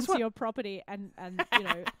break into your property and you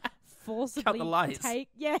know, forcibly the lights.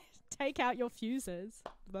 take out your fuses.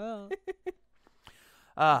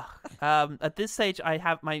 At this stage,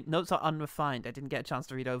 my notes are unrefined. I didn't get a chance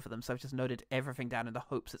to read over them, so I've just noted everything down in the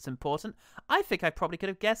hopes it's important. I think I probably could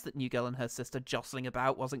have guessed that New Girl and her sister jostling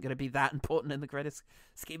about wasn't going to be that important in the greatest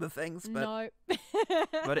scheme of things, but No.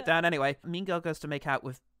 wrote it down anyway. Mean Girl goes to make out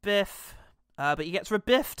with Biff, but he gets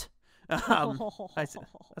rebiffed. That's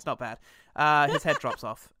not bad. His head drops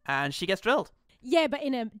off, and she gets drilled. Yeah, but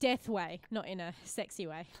in a death way, not in a sexy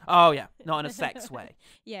way. Oh, yeah, not in a sex way.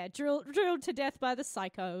 Yeah, drilled to death by the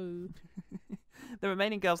psycho. The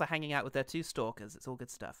remaining girls are hanging out with their two stalkers. It's all good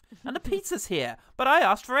stuff. And the pizza's here, but I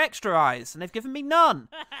asked for extra eyes, and they've given me none.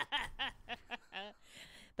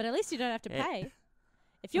 But at least you don't have to pay.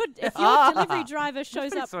 If your delivery driver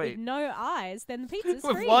shows up sweet. with no eyes, then the pizza's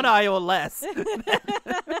free. With one eye or less.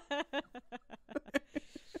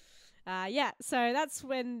 Yeah, so that's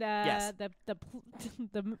when Yes.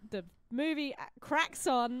 the movie cracks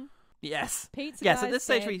on. Yes. Pizza yes, at guy's this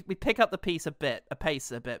stage dead. we pick up the pace a bit,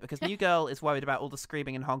 because New Girl is worried about all the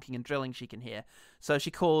screaming and honking and drilling she can hear. So she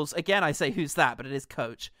calls, again I say who's that, but it is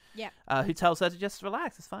Coach. Yeah. Who tells her to just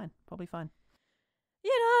relax, it's fine, probably fine.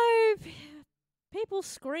 You know, people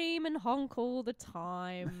scream and honk all the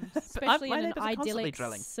time, especially my in an neighbours are constantly idyllic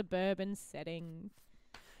drilling. suburban setting.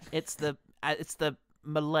 It's the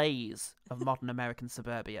malaise of modern American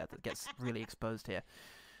suburbia that gets really exposed here,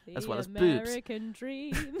 as well as boobs. American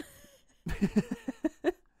dream.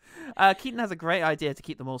 Keaton has a great idea to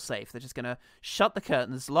keep them all safe. They're just going to shut the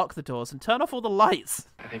curtains, lock the doors, and turn off all the lights.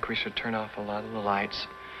 I think we should turn off a lot of the lights,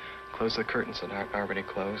 close the curtains that aren't already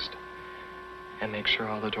closed, and make sure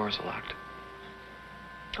all the doors are locked.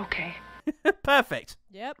 Okay. Perfect.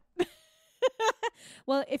 Yep.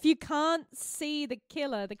 Well, if you can't see the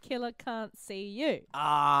killer can't see you.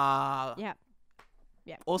 Yeah.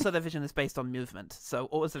 Yeah. Also, their vision is based on movement, so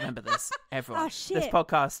always remember this, everyone. Oh, shit. This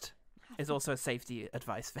podcast is also a safety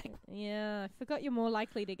advice thing. Yeah, I forgot you're more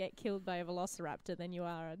likely to get killed by a velociraptor than you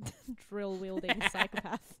are a drill-wielding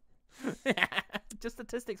psychopath. Just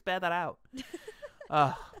statistics bear that out.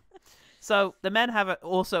 So the men have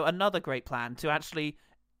also another great plan to actually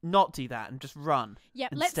not do that and just run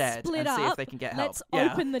instead, let's split and see up. if they can get help. Let's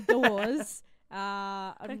open the doors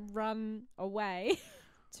and run away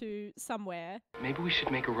to somewhere. Maybe we should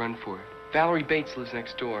make a run for it. Valerie Bates lives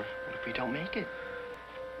next door. What if we don't make it?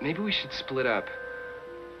 Maybe we should split up.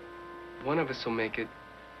 One of us will make it,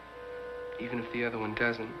 even if the other one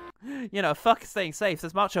doesn't. Fuck staying safe.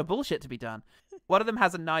 There's macho bullshit to be done. One of them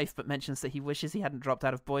has a knife but mentions that he wishes he hadn't dropped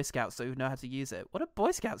out of Boy Scouts so he would know how to use it. What are Boy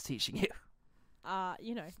Scouts teaching you?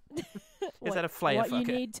 Is that a flare what fucker?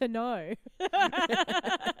 You need to know.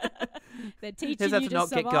 They're teaching Here's how you to to not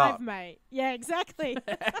get survive, got. mate. Yeah, exactly.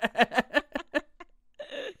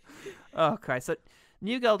 Oh, Christ. So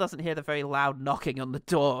New Girl doesn't hear the very loud knocking on the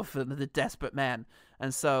door from the desperate men,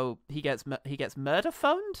 and so he gets murder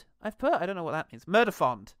phoned. I don't know what that means. Murder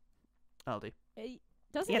phoned. I'll do.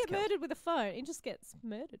 Doesn't get murdered with a phone. He just gets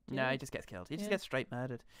murdered. No, he just gets killed. He just gets straight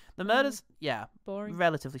murdered. The murders, boring.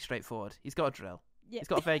 Relatively straightforward. He's got a drill. Yeah. He's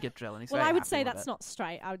got a very good drill, and he's well, very I would happy say with that's it. not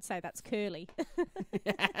straight. I would say that's curly.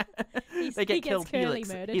 They get killed curly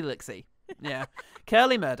murdered. helixy. Yeah,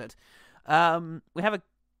 curly murdered.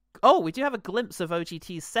 We do have a glimpse of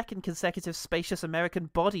OGT's second consecutive spacious American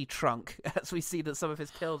body trunk as we see that some of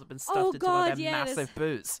his kills have been stuffed into one of their massive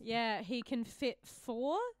boots. Yeah, he can fit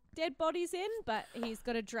 4 dead bodies in, but he's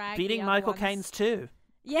got to drag beating the other Michael ones. Caine's too.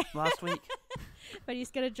 Yeah, last week. But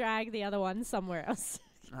he's going to drag the other one somewhere else.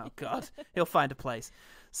 Oh God, he'll find a place.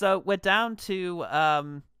 So we're down to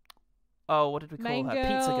what did we call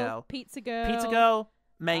her? Pizza Girl,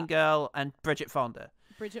 Main Girl, and Bridget Fonda.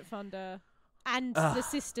 And the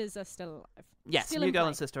sisters are still alive. Yes, still New Girl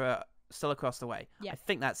and sister are still across the way. Yeah. I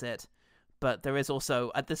think that's it. But there is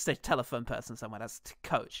also, at this stage, telephone person somewhere. That's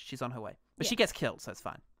Coach. She's on her way. But she gets killed, so it's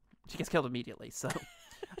fine. She gets killed immediately, so...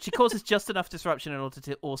 She causes just enough disruption in order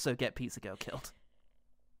to also get Pizza Girl killed.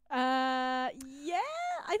 Yeah,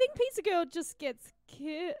 I think Pizza Girl just gets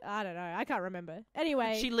killed. I don't know. I can't remember.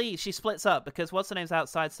 Anyway. She leaves. She splits up because what's-her-name's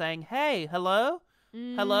outside saying, hey, hello?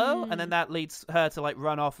 Hello? And then that leads her to,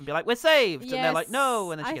 run off and be like, we're saved! Yes. And they're like,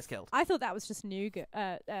 no! And then she gets killed. I thought that was just New Girl.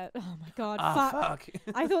 Oh, my God. Fuck.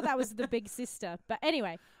 I thought that was the big sister. But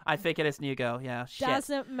anyway. I think it is New Girl, yeah. Shit.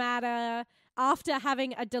 Doesn't matter. After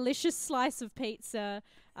having a delicious slice of pizza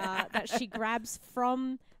that she grabs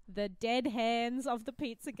from the dead hands of the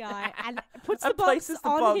pizza guy and puts the box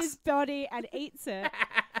on his body and eats it.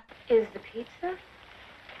 Is the pizza?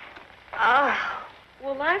 Oh,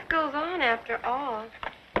 well, life goes on after all.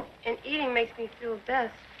 And eating makes me feel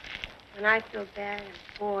best. When I feel bad,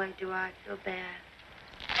 and boy, do I feel bad.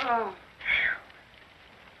 Oh.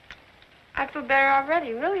 I feel better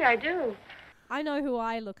already. Really, I do. I know who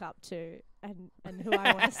I look up to and who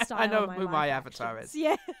I want to style. I know my who life my actions. avatar is.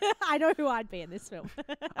 Yeah, I know who I'd be in this film.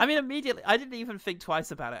 I mean, immediately, I didn't even think twice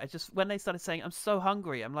about it. I just, when they started saying, I'm so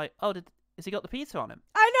hungry, I'm like, oh, has he got the pizza on him?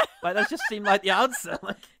 I know. That just seemed like the answer.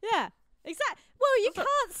 Yeah, exactly. Well, you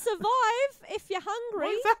can't survive if you're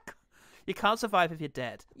hungry. Exactly. You can't survive if you're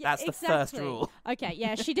dead. Yeah, That's the first rule. Okay,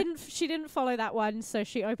 yeah, she didn't follow that one, so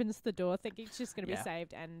she opens the door thinking she's going to be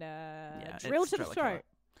saved and drill to the throat.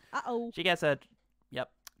 Uh-oh. She gets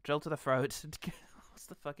drill to the throat. What's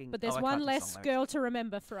the fucking... But there's one less girl to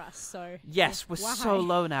remember for us, so... Yes, we're so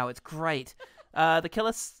low now. It's great. The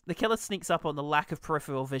killer sneaks up on the lack of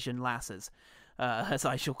peripheral vision lasses, as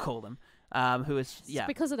I shall call them, who is... It's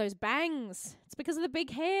because of those bangs. It's because of the big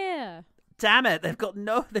hair. Damn it! They've got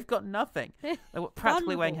nothing. They're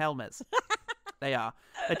practically wearing helmets. They are.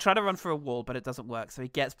 They try to run through a wall, but it doesn't work. So he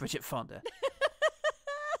gets Bridget Fonda.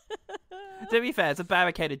 To be fair, it's a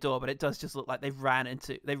barricaded door, but it does just look like they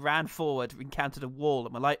ran forward, encountered a wall,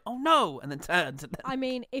 and were like, "Oh no!" and then turned. And then... I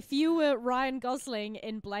mean, if you were Ryan Gosling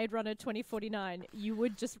in Blade Runner 2049, you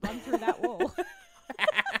would just run through that wall.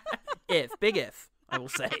 Big if, I will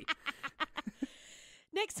say.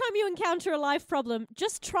 Next time you encounter a life problem,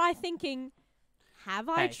 just try thinking, have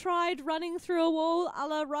I tried running through a wall a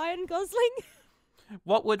la Ryan Gosling?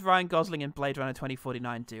 What would Ryan Gosling in Blade Runner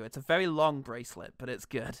 2049 do? It's a very long bracelet, but it's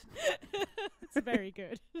good. It's very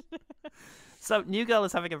good. So New Girl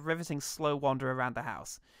is having a riveting slow wander around the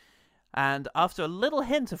house. And after a little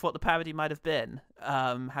hint of what the parody might have been,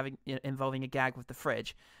 involving a gag with the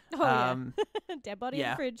fridge. Dead body in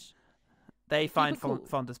the fridge. They find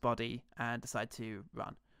Fonda's body and decide to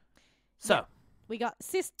run. So we got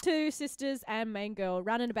two sisters and main girl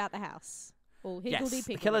running about the house. All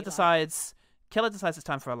higgledy-piggledy. The killer decides it's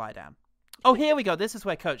time for a lie down. Oh, here we go. This is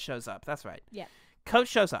where Coach shows up. That's right. Yeah. Coach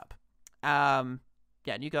shows up.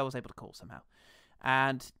 New Girl was able to call somehow.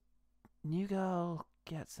 And New Girl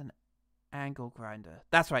gets an angle grinder.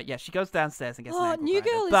 That's right. Yeah, she goes downstairs and gets an angle New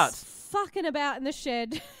grinder. Girl is fucking about in the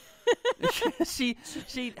shed. she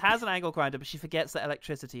has an angle grinder, but she forgets that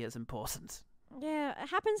electricity is important. Yeah, it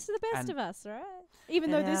happens to the best of us, right?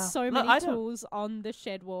 Even though there's so many tools on the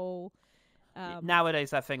shed wall.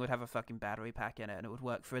 Nowadays, that thing would have a fucking battery pack in it, and it would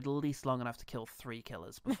work for at least long enough to kill 3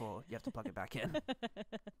 killers before you have to plug it back in.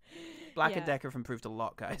 Black & Decker have improved a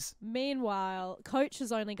lot, guys. Meanwhile, Coach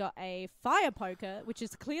has only got a fire poker, which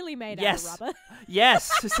is clearly made out of rubber.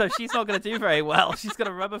 Yes, so she's not going to do very well. She's got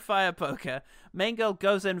a rubber fire poker. Main girl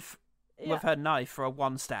goes in with her knife for a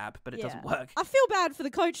 1 stab, but it doesn't work. I feel bad for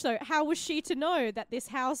the Coach, though. How was she to know that this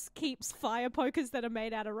house keeps fire pokers that are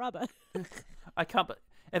made out of rubber? I can't, but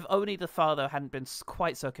if only the father hadn't been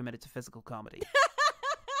quite so committed to physical comedy.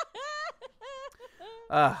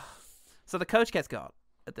 So the Coach gets got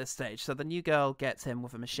at this stage. So the New Girl gets him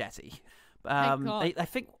with a machete. I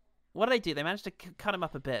think, what do? They manage to cut him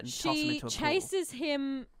up a bit and toss him into a pool. She chases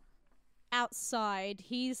him outside.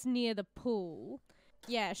 He's near the pool.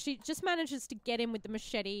 Yeah, she just manages to get him with the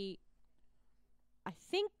machete, I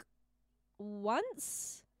think,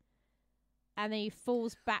 once. And then he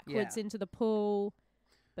falls backwards into the pool.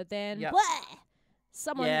 But then,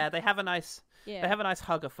 someone... Yeah, they have a nice... Yeah. They have a nice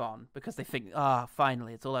hug-a-thon because they think,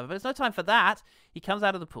 finally, it's all over. But there's no time for that. He comes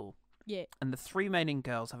out of the pool. Yeah. And the 3 remaining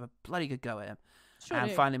girls have a bloody good go at him. Sure and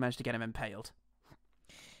do. Finally manage to get him impaled.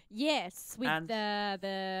 Yes, with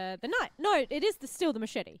the knife. No, it is still the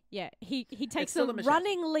machete. Yeah, he takes a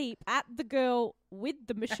running leap at the girl with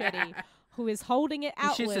the machete, who is holding it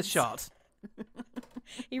outwards. He shoots his shot.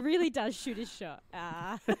 He really does shoot his shot.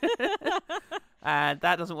 And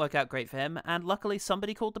that doesn't work out great for him. And luckily,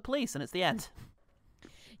 somebody called the police, and it's the end.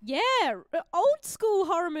 Yeah, old school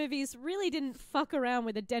horror movies really didn't fuck around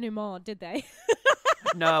with a denouement, did they?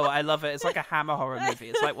 No, I love it. It's like a Hammer horror movie.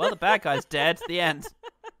 It's like, well, the bad guy's dead. The end.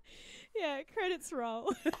 Yeah, credits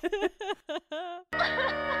roll.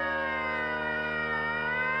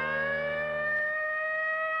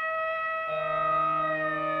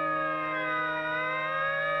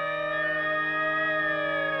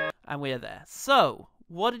 And we are there. So,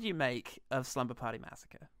 what did you make of Slumber Party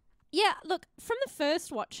Massacre? Yeah, look, from the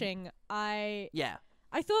first watching, I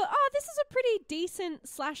thought, this is a pretty decent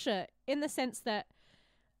slasher in the sense that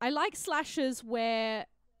I like slashers where,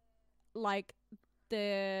 like,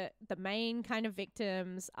 the main kind of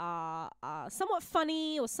victims are somewhat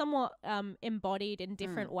funny or somewhat embodied in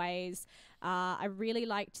different ways. I really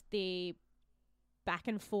liked the back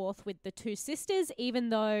and forth with the 2 sisters, even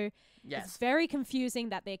though it's very confusing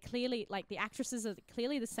that they're clearly, like, the actresses are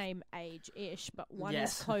clearly the same age-ish, but one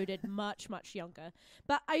is coded much, much younger.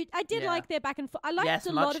 But I did like their back and forth. I liked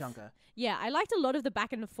a lot younger. Yeah, I liked a lot of the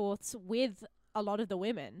back and forths with a lot of the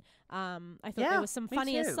women. I thought there were some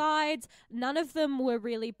funny asides. None of them were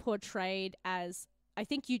really portrayed as, I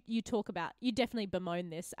think you talk about, you definitely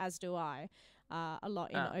bemoan this, as do I, a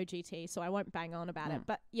lot in OGT, so I won't bang on about it.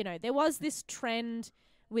 But, you know, there was this trend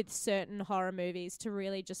with certain horror movies to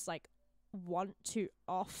really just, like, want to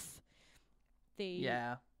off the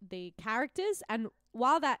characters. And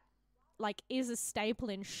while that, like, is a staple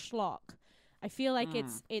in schlock, I feel like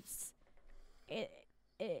it's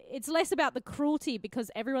less about the cruelty because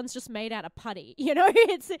everyone's just made out of putty, you know.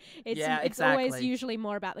 It's always usually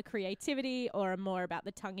more about the creativity or more about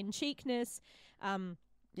the tongue-in-cheekness. And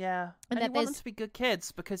you want them to be good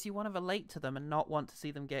kids because you want to relate to them and not want to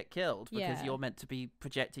see them get killed because you're meant to be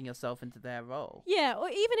projecting yourself into their role. Yeah, or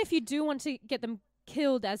even if you do want to get them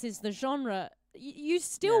killed, as is the genre, you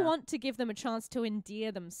still want to give them a chance to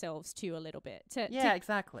endear themselves to you a little bit.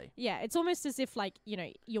 Exactly. Yeah, it's almost as if, like, you know,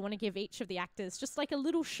 you want to give each of the actors just like a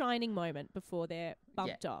little shining moment before they're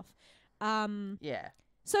bumped off.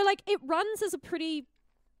 So, like, it runs as a pretty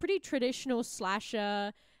traditional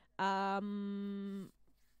slasher.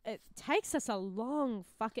 It takes us a long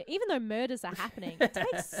even though murders are happening, it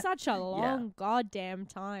takes such a long goddamn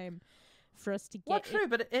time for us to get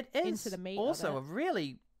but it is into the meat also of it. A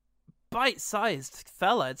really bite-sized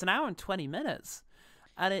fella. It's 1 hour and 20 minutes.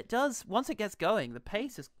 And it does, once it gets going, the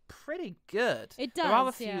pace is pretty good. It does, There are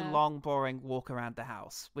a few yeah. long, boring walk around the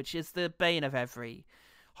house, which is the bane of every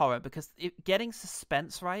horror, because getting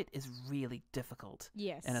suspense right is really difficult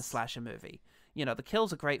Yes. in a slasher movie. You know, the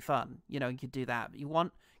kills are great fun. You know, you could do that. You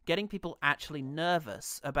want getting people actually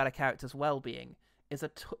nervous about a character's well-being is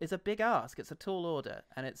a big ask. It's a tall order,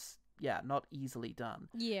 and it's, not easily done.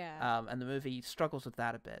 Yeah. And the movie struggles with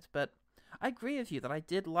that a bit. But I agree with you that I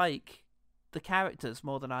did like the characters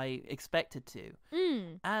more than I expected to.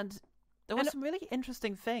 And there were some really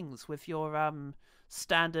interesting things with your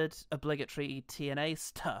standard obligatory TNA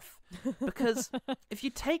stuff. Because if you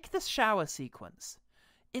take the shower sequence,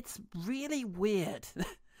 it's really weird.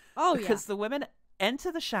 Oh, because the women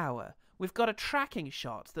enter the shower. We've got a tracking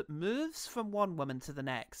shot that moves from one woman to the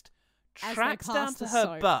next, tracks down to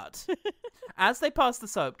her butt. As they pass the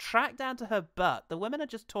soap, track down to her butt. The women are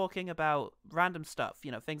just talking about random stuff,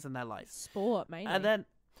 things in their life. Sport, mainly. And then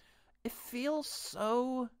it feels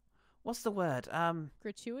so... What's the word?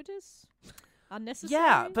 Gratuitous? Unnecessary?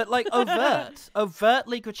 Yeah, but like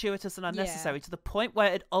overtly gratuitous and unnecessary to the point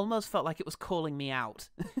where it almost felt like it was calling me out.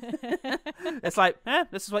 It's like,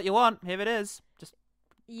 this is what you want. Here it is. Just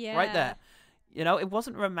right there. It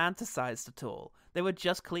wasn't romanticized at all. They were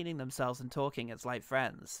just cleaning themselves and talking as like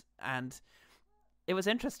friends. And it was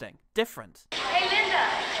interesting. Different. Hey, Linda.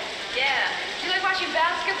 Yeah. Do you like watching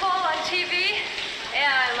basketball on TV?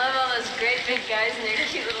 Yeah, I love all those great big guys in their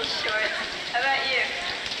cute little shorts. How about you?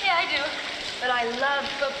 Yeah, I do. But I love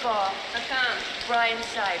football. How come? Brian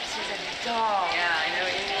Sipes, he's a dog. Yeah, I know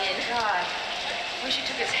what you mean. God, wish he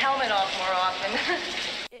took his helmet off more often.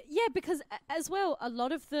 Yeah, because as well, a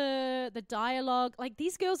lot of the dialogue, like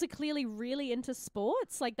these girls are clearly really into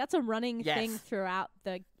sports. Like that's a running thing throughout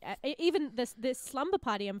the even this slumber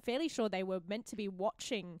party. I'm fairly sure they were meant to be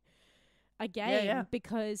watching a game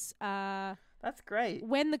because that's great.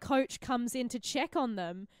 When the coach comes in to check on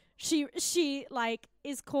them, she like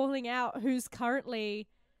is calling out who's currently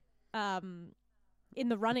in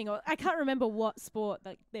the running, or I can't remember what sport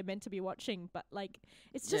that they're meant to be watching, but like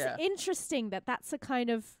it's just interesting that that's a kind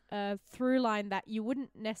of through line that you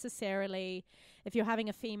wouldn't necessarily, if you're having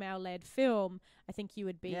a female-led film, I think you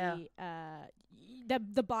would be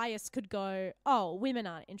the bias could go, oh, women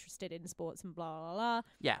aren't interested in sports and blah blah blah.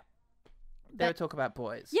 Yeah, they would talk about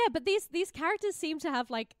boys. Yeah, but these characters seem to have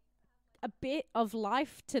like a bit of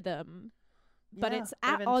life to them, but it's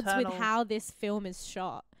at odds with how this film is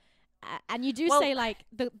shot. And you do say like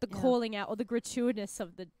the calling out or the gratuitousness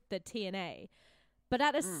of the TNA, but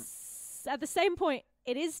at the same point,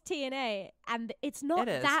 it is TNA, and it's not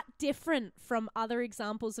that different from other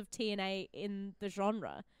examples of TNA in the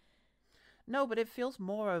genre. No, but it feels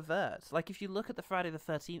more overt. Like if you look at the Friday the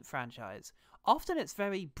 13th franchise, often it's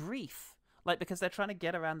very brief. Like, because they're trying to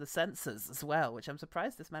get around the censors as well, which I'm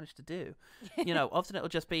surprised this managed to do. Often it'll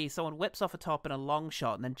just be someone whips off a top in a long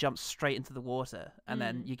shot and then jumps straight into the water. And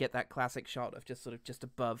then you get that classic shot of just sort of just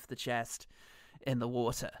above the chest in the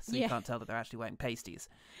water. So you can't tell that they're actually wearing pasties.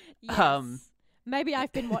 Yes. Maybe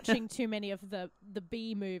I've been watching too many of the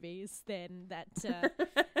B movies then that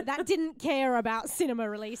that didn't care about cinema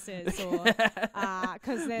releases or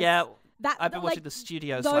because I've been watching the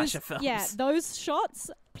studio slasher films. Yeah, those shots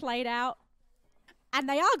played out. And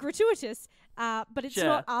they are gratuitous, but it's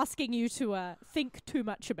not asking you to think too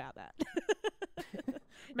much about that.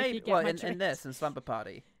 Maybe, well, in this, in Slumber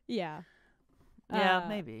Party. Yeah. Yeah,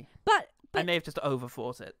 maybe. But I may have just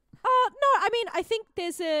overthought it. No, I mean, I think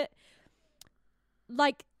there's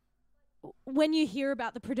when you hear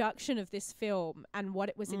about the production of this film and what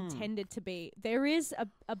it was intended to be, there is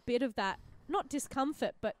a bit of that, not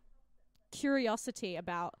discomfort, but curiosity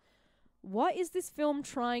about what is this film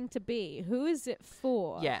trying to be? Who is it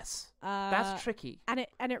for? Yes, that's tricky. And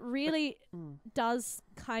it really does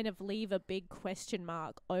kind of leave a big question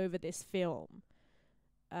mark over this film.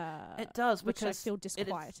 It does, which because I feel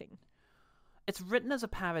disquieting. It's written as a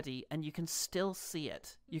parody, and you can still see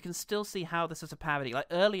it. You can still see how this is a parody. Like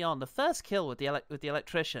early on, the first kill with the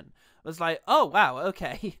electrician was like, oh wow,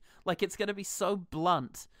 okay, like it's going to be so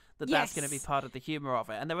blunt. That's going to be part of the humor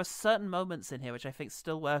of it. And there are certain moments in here which I think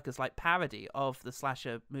still work as like parody of the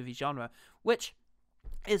slasher movie genre, which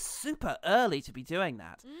is super early to be doing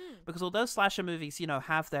that. Because although slasher movies,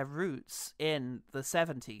 have their roots in the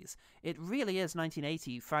 70s, it really is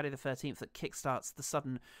 1980, Friday the 13th, that kickstarts the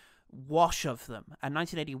sudden wash of them. And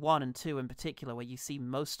 1981 and 2 in particular, where you see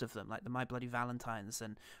most of them, like the My Bloody Valentines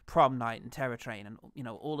and Prom Night and Terror Train, and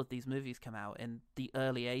all of these movies come out in the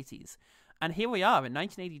early 80s. And here we are in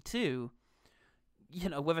 1982,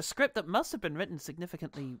 with a script that must have been written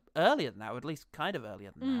significantly earlier than that, or at least kind of earlier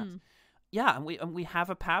than yeah, and we have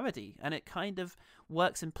a parody, and it kind of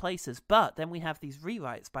works in places. But then we have these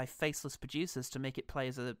rewrites by faceless producers to make it play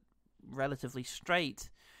as a relatively straight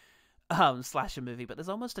slasher movie. But there's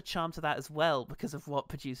almost a charm to that as well because of what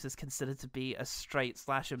producers considered to be a straight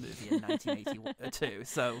slasher movie in 1982.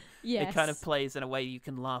 So it kind of plays in a way you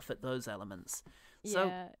can laugh at those elements.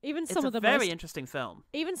 So even it's some of the very most interesting film.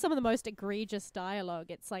 Even some of the most egregious dialogue,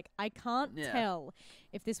 it's like I can't tell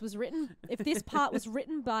if this part was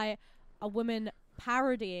written by a woman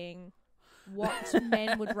parodying what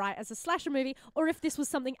men would write as a slasher movie, or if this was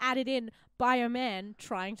something added in by a man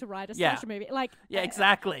trying to write a slasher movie. Like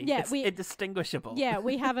exactly. Yeah, it's indistinguishable. Yeah,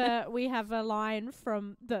 we have a line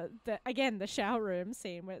from the shower room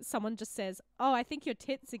scene where someone just says, "Oh, I think your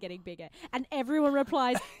tits are getting bigger," and everyone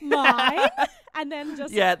replies, "Mine," and then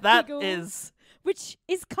just that giggles, is, which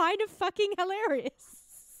is kind of fucking hilarious.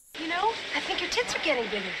 You know, I think your tits are getting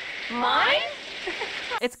bigger. Mine?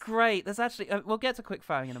 It's great. There's actually we'll get to quick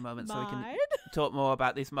firing in a moment so we can talk more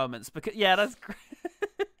about these moments because that's great.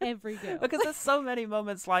 Every girl. Because there's so many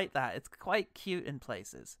moments like that. It's quite cute in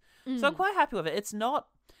places. So I'm quite happy with it. It's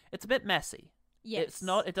a bit messy. Yes.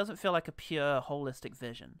 It doesn't feel like a pure holistic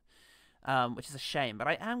vision, which is a shame, but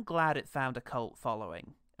I am glad it found a cult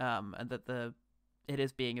following, and that it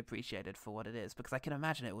is being appreciated for what it is, because I can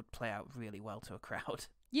imagine it would play out really well to a crowd.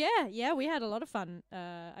 Yeah, we had a lot of fun,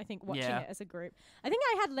 I think, watching it as a group. I think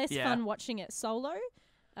I had less fun watching it solo.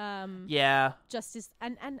 Just as,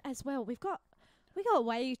 and as well, we got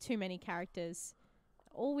way too many characters,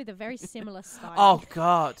 all with a very similar style. Oh,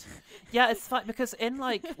 God. Yeah, it's fine, because in,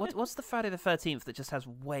 like, what's the Friday the 13th that just has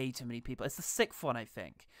way too many people? It's the 6th one, I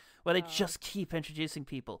think, where they just keep introducing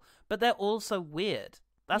people. But they're also weird.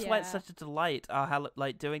 That's why it's such a delight,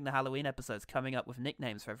 doing the Halloween episodes, coming up with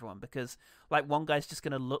nicknames for everyone, because, like, one guy's just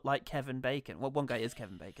going to look like Kevin Bacon. Well, one guy is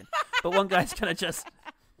Kevin Bacon, but one guy's going to just...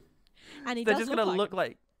 And they're just going to look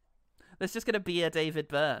like... There's just going to be a David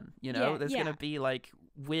Byrne, you know? There's going to be, like,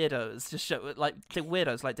 weirdos,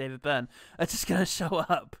 weirdos like David Byrne are just going to show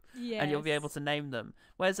up, and you'll be able to name them.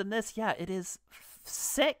 Whereas in this, it is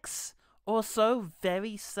 6 or so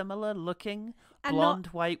very similar looking blonde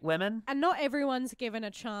white women, and not everyone's given a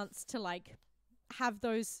chance to like have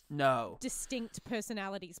those distinct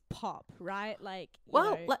personalities pop, right? Like,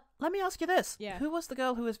 let me ask you this: who was the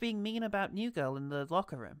girl who was being mean about New Girl in the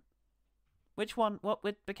locker room? Which one? What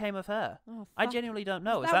became of her? Oh, I genuinely don't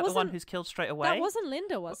know. Is that the one who's killed straight away? That wasn't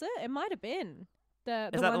Linda, was it? It might have been the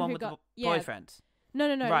Is that the one with the boyfriend? No.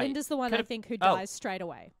 Right. Linda's the one I think who dies straight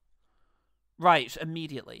away. Right,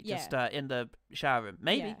 immediately, just in the shower room.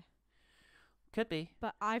 Maybe. Yeah. Could be.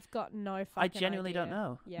 But I've got no fucking I genuinely idea. don't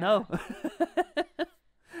know. Yeah. No.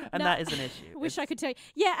 And that is an issue. Wish I could tell you.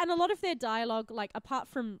 Yeah, and a lot of their dialogue, like, apart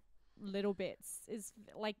from little bits, is,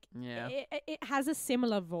 like, it has a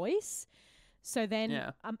similar voice. So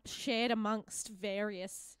then shared amongst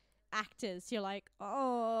various actors, you're like,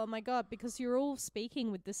 oh, my God, because you're all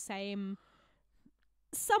speaking with the same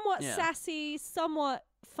somewhat sassy, somewhat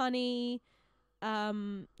funny...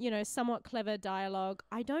 somewhat clever dialogue.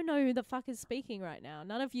 I don't know who the fuck is speaking right now.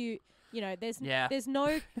 None of you, there's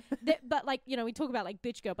no, but like, we talk about like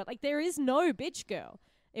bitch girl, but like there is no bitch girl.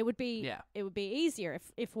 It would be easier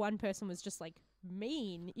if one person was just like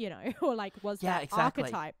mean, or like was that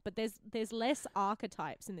archetype. But there's less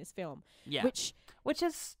archetypes in this film. Yeah. Which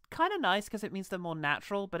is kind of nice because it means they're more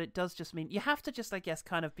natural, but it does just mean you have to just, I guess,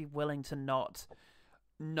 kind of be willing to not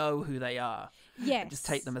know who they are. Yes. Just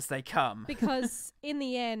take them as they come. Because in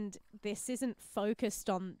the end, this isn't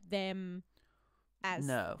focused on them as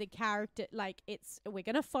the character. Like, we're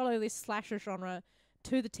going to follow this slasher genre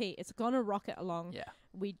to the T. It's going to rock it along. Yeah.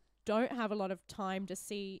 We don't have a lot of time to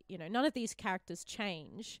see, none of these characters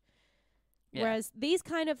change. Yeah. Whereas these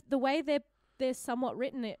kind of, the way they're somewhat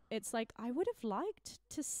written, it's like, I would have liked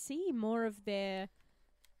to see more of their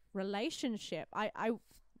relationship. I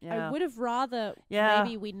would have rather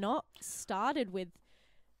maybe we not started with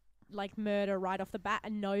like murder right off the bat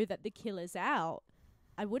and know that the killer's out.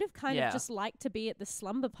 I would have kind of just liked to be at the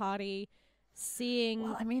slumber party, seeing,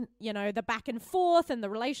 the back and forth and the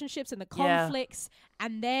relationships and the conflicts,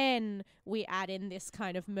 and then we add in this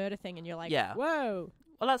kind of murder thing, and you're like, whoa.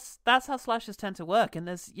 Well, that's how slashers tend to work, and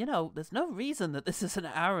there's no reason that this is an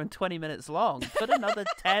hour and 20 minutes long. Put another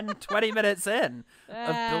 10, 20 minutes in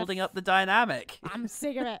of building up the dynamic. I'm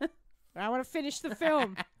sick of it. I want to finish the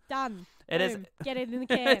film. Done. It is. Get it in the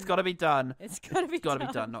can. It's got to be done. It's got to be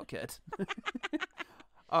done. Not good.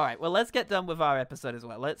 All right. Well, let's get done with our episode as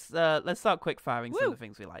well. Let's start quick firing some of the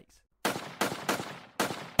things we liked.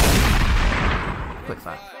 Quick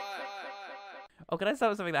fire. Oh, can I start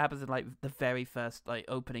with something that happens in like the very first like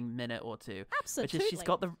opening minute or two? Absolutely. Which is she's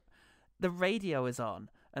got the radio is on,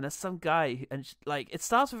 and there's some guy, and like it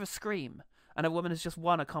starts with a scream, and a woman has just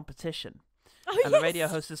won a competition, and the radio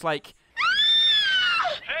host is like,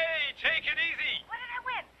 "Hey, take it easy." What did I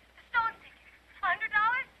win? The Stone ticket.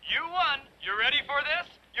 $100? You won. You ready for this?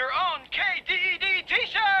 Your own KDED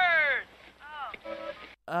T-shirt.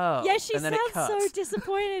 oh, Yeah, she and then it sounds so cuts.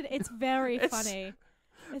 disappointed. It's very funny.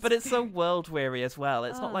 But it's so world weary as well.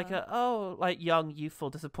 It's not like Oh. like young youthful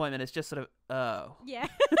disappointment. It's just sort of Yeah.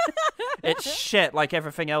 it's shit like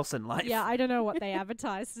everything else in life. Yeah, I don't know what they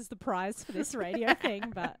advertised as the prize for this radio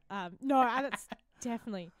thing, but no, that's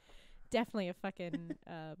definitely a fucking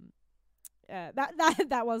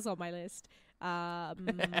that was on my list.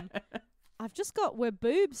 I've just got, were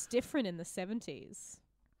boobs different in the 70s?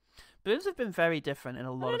 Boobs have been very different in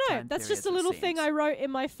a lot I of don't know. time That's just periods, a it little thing seems. I wrote in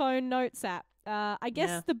my phone notes app. I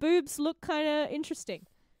guess the boobs look kind of interesting.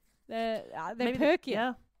 They're Maybe perkier.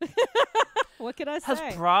 yeah. What can I say?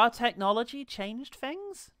 Has bra technology changed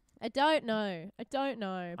things? I don't know. I don't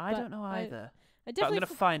know either. I But I'm definitely going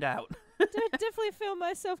to find out. definitely feel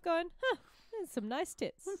myself going, there's some nice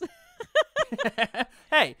tits.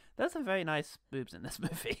 Hey, there's some very nice boobs in this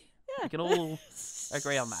movie. Yeah. We can all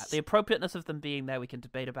agree on that. The appropriateness of them being there we can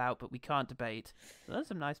debate about, but we can't debate. So there's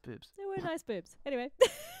some nice boobs. They were nice boobs. Anyway,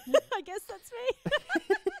 I guess that's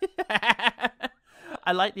me.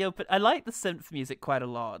 I like the synth music quite a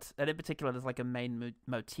lot, and in particular, there's like a main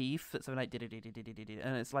motif that's something like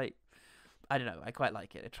and it's like, I don't know, I quite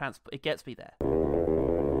like it. It gets me there.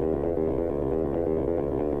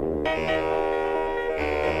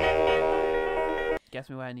 Gets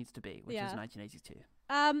me where it needs to be, which is 1982.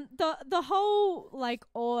 The whole like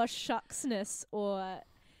shucksness, or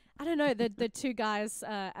I don't know, the two guys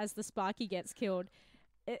as the Sparky gets killed.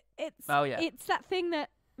 It's that thing that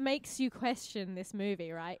makes you question this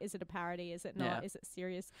movie, right? Is it a parody? Is it not? Yeah. Is it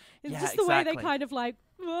serious? It's Yeah, just the way they exactly. kind of like,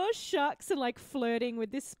 oh shucks, and like flirting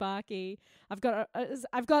with this Sparky. I've got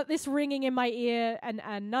this ringing in my ear and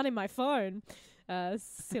none in my phone.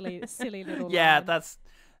 Silly little Yeah, lad.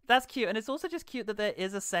 that's cute, and it's also just cute that there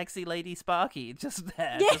is a sexy lady Sparky just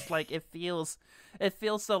there. Yeah. Just like it feels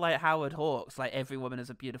so like Howard Hawks, like every woman is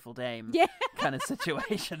a beautiful dame Yeah. kind of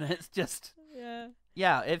situation. It's just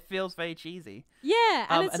Yeah, it feels very cheesy. and it's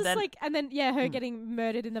and just then- like, and then her getting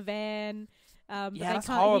murdered in the van. But Yeah, they that's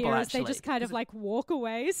can't horrible, hear us. They actually, just kind of 'cause like walk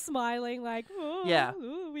away, smiling, like, oh, Yeah.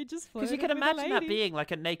 we just Because you flirted can with a imagine that lady. being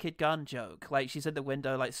like a Naked Gun joke. Like she's in the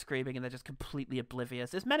window, like screaming, and they're just completely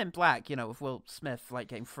oblivious. It's Men in Black, with Will Smith like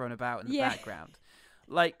getting thrown about in the background.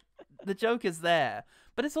 Like the joke is there,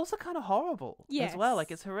 but it's also kind of horrible as well. Like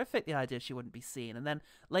it's horrific, the idea she wouldn't be seen. And then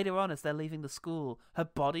later on, as they're leaving the school, her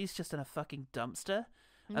body's just in a fucking dumpster.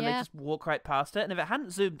 And they just walk right past it. And if it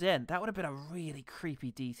hadn't zoomed in, that would have been a really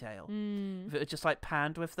creepy detail. If it was just like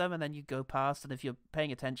panned with them, and then you go past, and if you're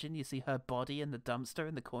paying attention, you see her body in the dumpster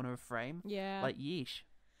in the corner of frame. Yeah. Like, yeesh.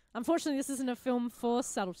 Unfortunately, this isn't a film for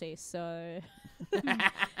subtlety, so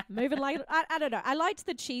moving like I don't know. I liked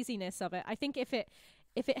the cheesiness of it. I think if it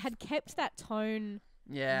had kept that tone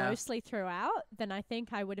mostly throughout, then I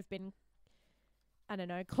think I would have been, I don't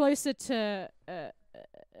know, closer to.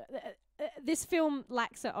 This film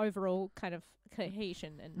lacks an overall kind of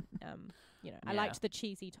cohesion, and I liked the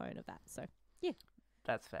cheesy tone of that. So yeah,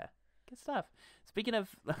 That's fair. Good stuff. Speaking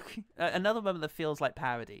of another moment that feels like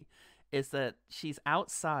parody is that she's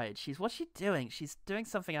outside. What's she doing? She's doing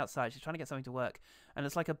something outside. She's trying to get something to work, and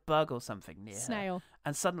it's like a bug or something near her. snail.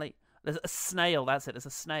 And suddenly there's a snail. That's it. There's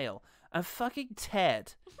a snail. And fucking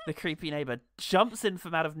Ted, the creepy neighbor, jumps in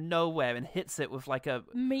from out of nowhere and hits it with like a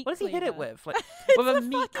Meat What does he hit it cleaver. with? Like with a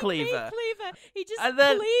meat cleaver. He just And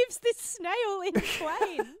then- cleaves this snail in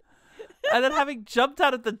twain. And then, having jumped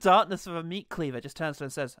out of the darkness of a meat cleaver, just turns to her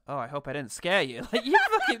and says, "Oh, I hope I didn't scare you." Like, you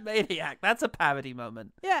fucking maniac. That's a parody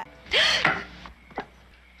moment. Yeah.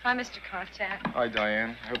 Hi, Mr. Contact. Hi,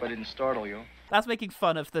 Diane. I hope I didn't startle you. That's making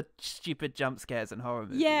fun of the stupid jump scares in horror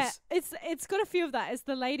movies. Yeah, it's got a few of that. It's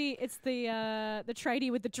the lady, it's the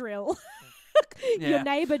tradie with the drill. Yeah. Your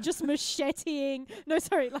neighbor just macheteing. No,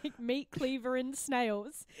 sorry, like meat cleaver and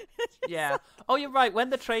snails. Yeah. Oh, you're right. When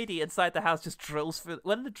the tradie inside the house just drills through,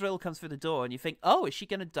 when the drill comes through the door, and you think, "Oh, is she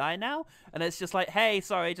gonna die now?" And it's just like, "Hey,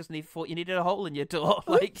 sorry, just thought you needed a hole in your door."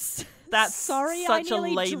 Like, Oops. that's Sorry, such I a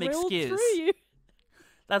nearly lame drilled excuse. through you.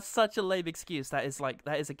 That's such a lame excuse. That is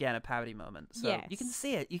again a parody moment. So you can Yes.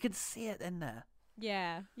 see it. You can see it in there.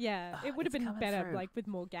 Yeah. It would have it's been coming better, through. like with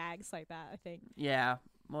more gags like that, I think. Yeah.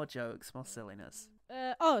 More jokes, more silliness.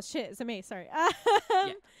 Oh shit, it's me. Sorry.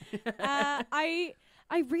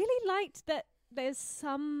 I really liked that. There's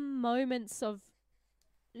some moments of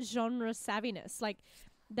genre savviness, like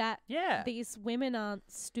that. Yeah. These women aren't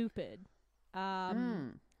stupid,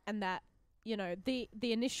 and that you know, the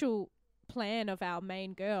initial plan of our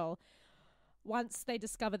main girl, once they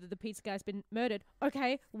discover that the pizza guy's been murdered,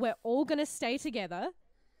 okay, we're all going to stay together.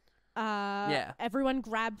 Everyone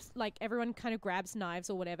kind of grabs knives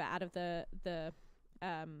or whatever out of the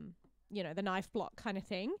the knife block kind of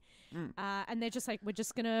thing. And they're just like, we're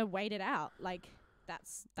just going to wait it out. Like,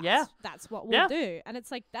 that's what we'll do. And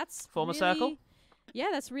it's like, that's form a circle. Yeah,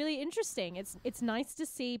 that's really interesting. It's nice to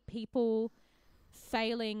see people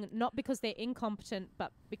failing, not because they're incompetent,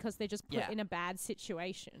 but because they're just put in a bad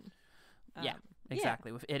situation.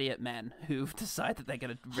 Exactly, with idiot men who've decided that they're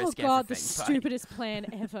going to risk everything. Oh God, the stupidest plan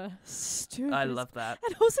ever. Stupid. I love that.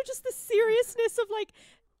 And also just the seriousness of like,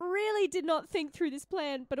 really did not think through this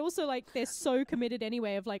plan, but also like they're so committed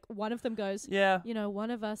anyway of like one of them goes, you know,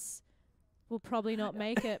 one of us will probably not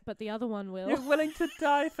make it, but the other one will. You're willing to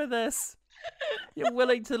die for this. You're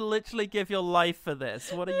willing to literally give your life for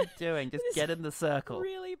this. What are you doing? Just get in the circle.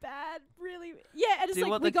 Really bad. Really. Yeah, and it's do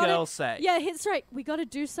like what we the girls say. Yeah, it's right. We got to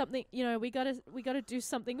do something. You know, we got to do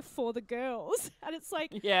something for the girls. And it's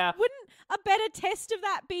like, wouldn't a better test of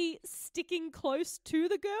that be sticking close to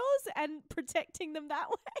the girls and protecting them that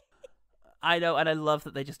way? I know, and I love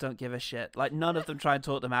that they just don't give a shit. Like, none of them try and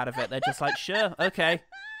talk them out of it. They're just like, sure, okay,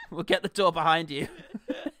 we'll get the door behind you.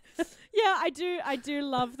 Yeah, I do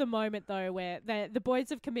love the moment though where the boys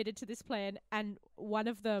have committed to this plan and one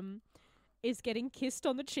of them is getting kissed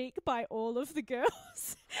on the cheek by all of the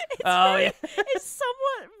girls. It's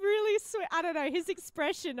somewhat really sweet. I don't know, his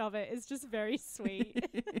expression of it is just very sweet.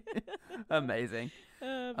 Amazing.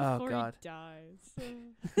 Before God. He dies.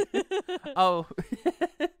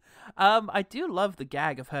 I do love the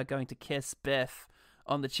gag of her going to kiss Biff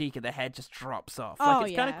on the cheek and the head just drops off. Like,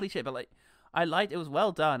 it's kind of cliche, but like, I liked it. Was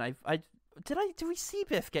well done. Did we see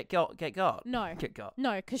Biff get got? No. Get got.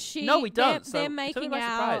 No, because No, we don't. They're so making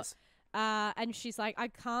out. And she's like, I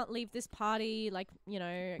can't leave this party. Like, you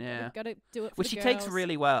know, gotta do it for Which the he girls. takes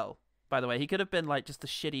really well. By the way, he could have been like just the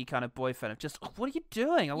shitty kind of boyfriend of just, what are you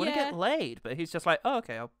doing? I want to get laid. But he's just like, oh,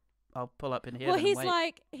 okay, I'll pull up in here. Well, he's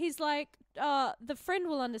like, the friend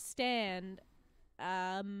will understand.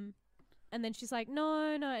 And then she's like,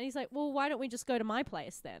 no. And he's like, well, why don't we just go to my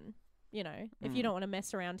place then? You know, if you don't want to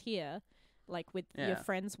mess around here, like with your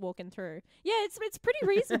friends walking through. Yeah, it's pretty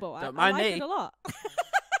reasonable. I like it a lot.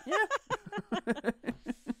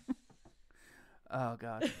 Oh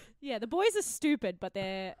God. Yeah, the boys are stupid, but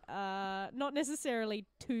they're not necessarily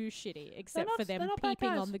too shitty, except for them peeping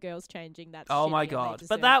on the girls changing. That's oh my shitty, God!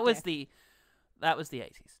 But that was the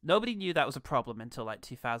 80s. Nobody knew that was a problem until like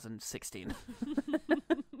 2016.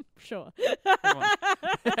 Sure.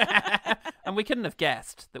 And we couldn't have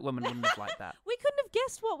guessed that women wouldn't have liked that. We couldn't have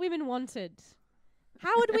guessed what women wanted.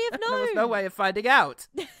 How would we have known? There was no way of finding out.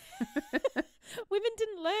 Women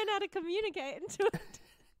didn't learn how to communicate until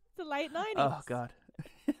the late 90s. Oh, God.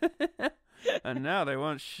 And now they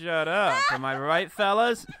won't shut up. Am I right,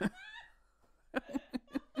 fellas?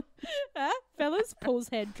 Fellas? Paul's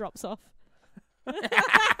head drops off. Oh,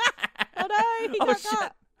 no, he got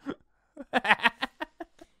got.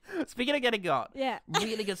 Speaking of getting got,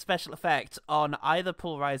 really good special effect on either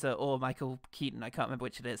Paul Reiser or Michael Keaton, I can't remember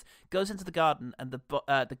which it is, goes into the garden and the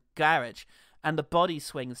garage, and the body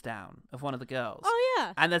swings down of one of the girls. Oh,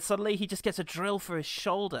 yeah. And then suddenly he just gets a drill for his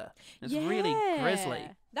shoulder. It's really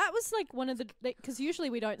grisly. That was like one of the... Because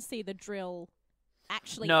usually we don't see the drill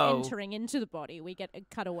actually entering into the body. We get a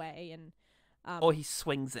cutaway and... or he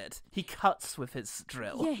swings it. He cuts with his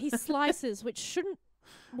drill. Yeah, he slices, which shouldn't...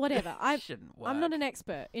 Whatever. Shouldn't work. I'm not an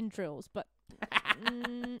expert in drills, but...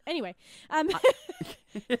 anyway.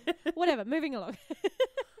 Whatever, moving along.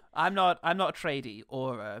 I'm not a tradie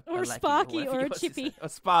or a Sparky or a chippy. Or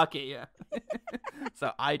Sparky, yeah.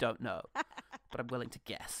 So I don't know, but I'm willing to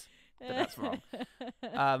guess that that's wrong.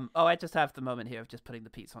 I just have the moment here of just putting the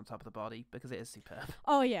pizza on top of the body because it is superb.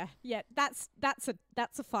 Oh yeah. That's a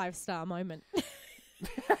 5-star moment.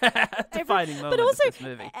 Defining moment but also, of this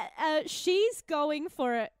movie. She's going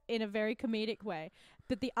for it in a very comedic way.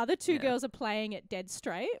 But the other two girls are playing it dead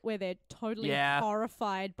straight, where they're totally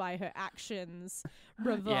horrified by her actions,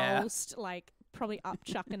 revulsed, like probably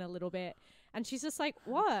upchucking a little bit. And she's just like,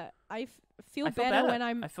 "What? I feel better when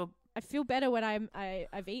I'm. I feel better when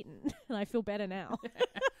I've eaten, and I feel better now.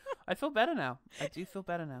 I feel better now. I do feel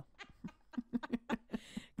better now.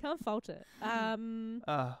 Can't fault it.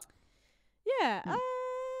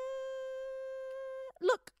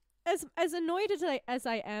 Look, as annoyed as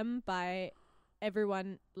I am by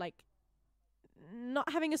everyone like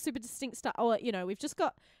not having a super distinct style, or you know, we've just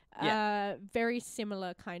got very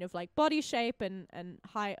similar kind of like body shape and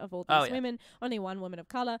height of all these women. Only one woman of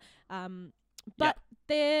color. But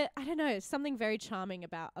I don't know, something very charming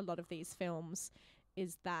about a lot of these films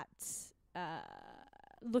is that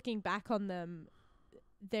looking back on them,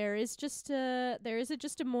 there is just a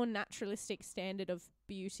more naturalistic standard of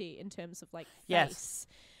beauty in terms of like face.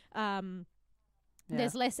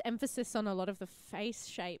 There's less emphasis on a lot of the face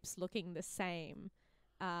shapes looking the same.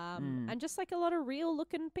 And just like a lot of real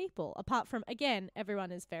looking people, apart from, again,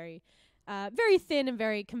 everyone is very thin and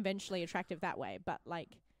very conventionally attractive that way, but like,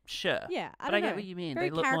 sure. Yeah, I get what you mean. Very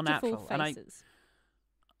they look more natural. faces.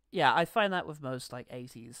 And I find that with most like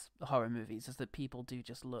 80s horror movies is that people do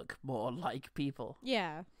just look more like people.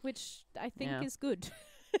 Yeah, which I think is good.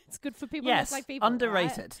 It's good for people who look like people.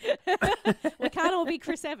 Underrated. Right? We can't all be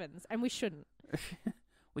Chris Evans, and we shouldn't.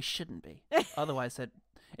 We shouldn't be. Otherwise,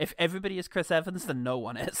 if everybody is Chris Evans, then no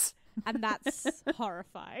one is. And that's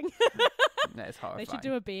horrifying. That is horrifying. They should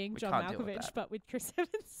do a Being John Malkovich, but with Chris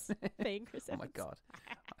Evans. Being Chris Evans. Oh my God.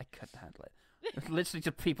 I couldn't handle it. It's literally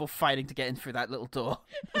just people fighting to get in through that little door.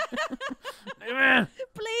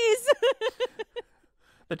 Please.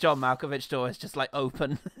 The John Malkovich door is just like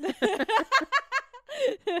open.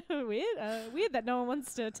 Weird that no one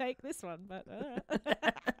wants to take this one, but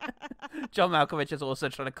John Malkovich is also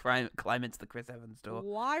trying to climb into the Chris Evans door.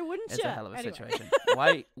 Why wouldn't you? It's a hell of a situation.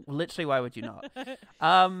 Why would you not?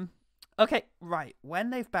 Okay, right.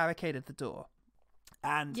 When they've barricaded the door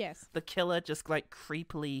and the killer just like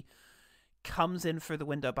creepily comes in through the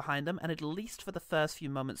window behind them, and at least for the first few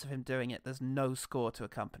moments of him doing it, there's no score to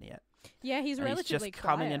accompany it. Yeah, he's relatively just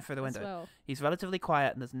coming in through the window. Well. He's relatively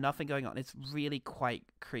quiet, and there's nothing going on. It's really quite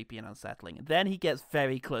creepy and unsettling. Then he gets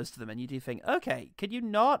very close to them, and you do think, okay, can you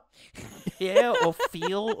not hear or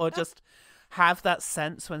feel or just have that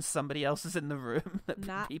sense when somebody else is in the room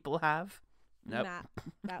that people have? Nope. Nah,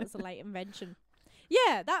 that was a late invention.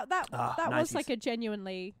 Yeah, that was like a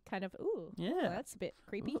genuinely kind of that's a bit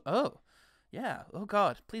creepy. Yeah. Oh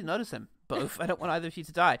God, please notice him. Both. I don't want either of you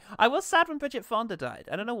to die. I was sad when Bridget Fonda died.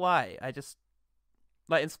 I don't know why. I just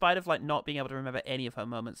in spite of not being able to remember any of her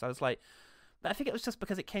moments, I was like, but I think it was just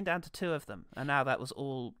because it came down to two of them, and now that was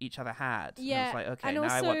all each other had. Yeah, and I was like, okay, now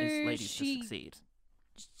I want these ladies to succeed.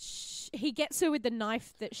 He gets her with the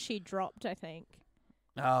knife that she dropped, I think.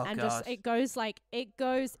 Oh and God! Just it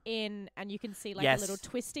goes in, and you can see a little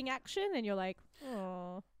twisting action, and you're like,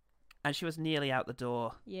 oh. And she was nearly out the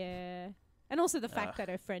door. Yeah. And also the fact that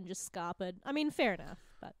her friend just scarpered. I mean, fair enough,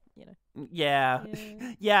 but, you know. Yeah.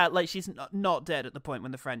 Yeah, like she's not dead at the point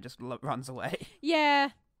when the friend just runs away. Yeah.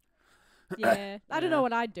 Yeah. I don't know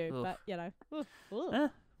what I'd do, but, you know. I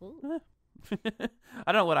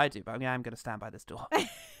don't know what I'd do, but I'm going to stand by this door.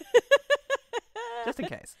 Just in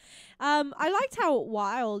case. I liked how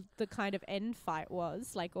wild the kind of end fight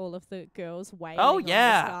was, like all of the girls wailing on the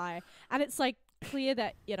sky. And it's like clear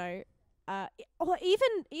that, you know, or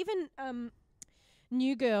even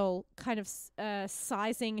New Girl kind of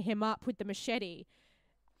sizing him up with the machete.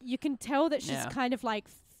 You can tell that she's kind of like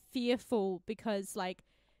fearful because like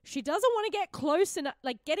she doesn't want to get close enough.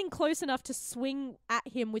 Like getting close enough to swing at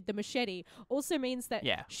him with the machete also means that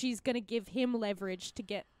she's going to give him leverage to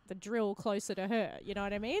get the drill closer to her. You know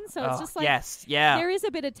what I mean? So it's just like there is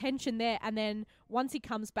a bit of tension there. And then once he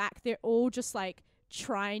comes back, they're all just like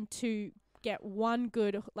trying to get one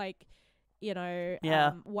good like, you know,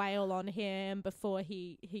 wail on him before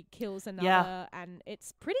he kills another, and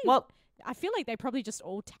it's pretty. Well, I feel like they probably just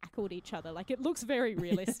all tackled each other. Like it looks very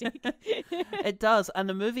realistic. It does, and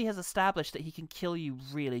the movie has established that he can kill you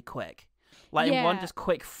really quick. Like in one just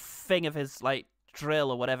quick thing of his like drill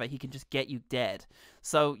or whatever, he can just get you dead.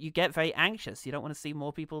 So you get very anxious. You don't want to see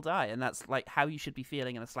more people die, and that's like how you should be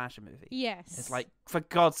feeling in a slasher movie. Yes, it's like for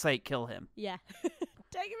God's sake, kill him. Yeah,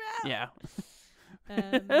 take him out. Yeah.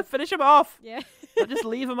 Finish him off. Yeah. Or just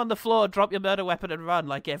leave him on the floor, drop your murder weapon, and run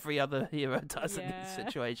like every other hero does in these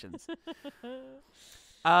situations.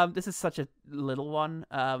 This is such a little one,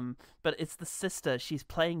 but it's the sister. She's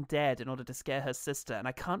playing dead in order to scare her sister, and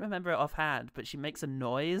I can't remember it offhand, but she makes a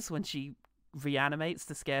noise when she reanimates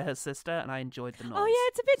to scare her sister, and I enjoyed the noise. Oh yeah,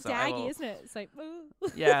 it's a bit daggy, isn't it? It's like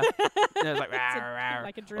yeah, it was like rawr,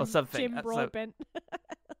 like a or something. Jim Broadbent.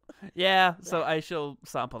 Yeah, so I shall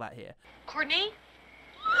sample that here. Courtney?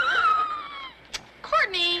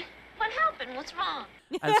 Courtney, what happened? What's wrong?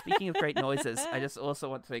 And speaking of great noises, I just also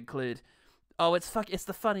want to include. Oh, it's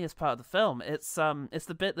the funniest part of the film. It's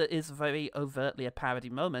the bit that is very overtly a parody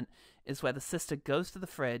moment. Is where the sister goes to the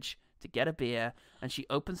fridge to get a beer, and she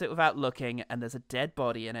opens it without looking, and there's a dead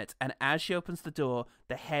body in it. And as she opens the door,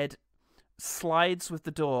 the head slides with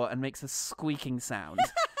the door and makes a squeaking sound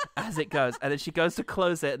as it goes. And then she goes to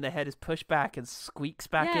close it, and the head is pushed back and squeaks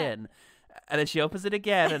back in. And then she opens it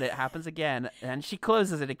again, and it happens again, and she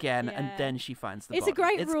closes it again, and Yeah. then she finds the It's body. a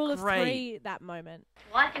great rule great. of three, that moment.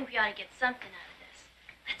 Well, I think we ought to get something out of this.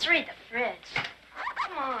 Let's raid the fridge.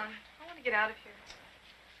 Come on. I want to get out of here.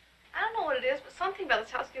 I don't know what it is, but something about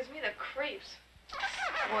this house gives me the creeps.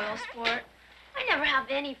 Spoil sport. I never have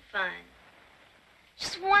any fun.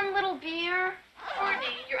 Just one little beer. Courtney,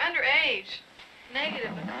 you're underage.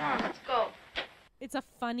 Negative, but come on, let's go. It's a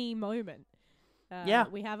funny moment. Yeah,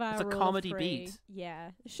 we have our it's a rule of comedy three. beat.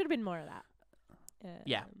 Yeah, should have been more of that.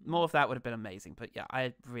 Yeah, more of that would have been amazing. But yeah,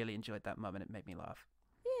 I really enjoyed that moment. It made me laugh.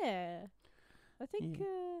 Yeah, I think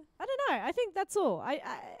I don't know. I think that's all.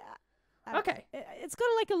 Okay. It's got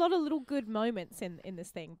like a lot of little good moments in this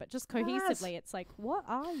thing, but just cohesively, it's like, what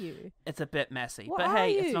are you? It's a bit messy, What but are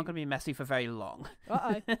hey, you? it's not going to be messy for very long.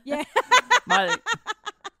 Yeah.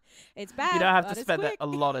 It's bad. You don't have but to it's spend quick. a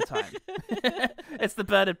lot of time. It's the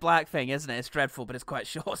Bernard Black thing, isn't it? It's dreadful, but it's quite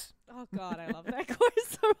short. Oh God, I love that quote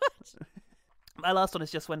so much. My last one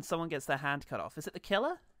is just when someone gets their hand cut off. Is it the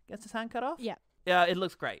killer gets his hand cut off? Yeah. Yeah, it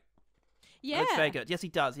looks great. Yeah. It looks very good. Yes, he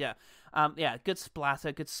does. Yeah. Yeah. Good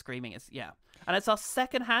splatter. Good screaming. And it's our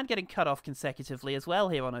second hand getting cut off consecutively as well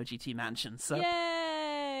here on OGT Mansion. So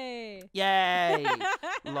Yay! Yay!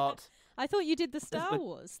 Lot. I thought you did the Star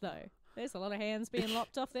Wars though. There's a lot of hands being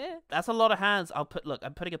lopped off there. That's a lot of hands. I'm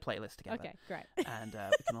putting a playlist together. Okay, great. And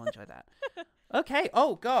we can all enjoy that. Okay.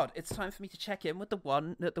 Oh God, it's time for me to check in with the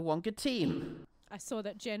one good team. I saw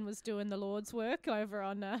that Jen was doing the Lord's work over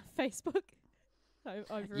on Facebook.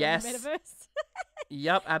 Over Yes. in the metaverse.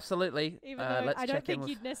 Yep, absolutely. Even though let's I don't check in think with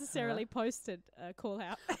you'd necessarily posted a call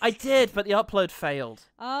out. I did, but the upload failed.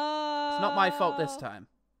 Oh. It's not my fault this time.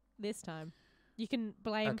 This time. You can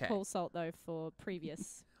blame Okay. Paul Salt, though, for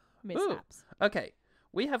previous mishaps. Ooh, okay.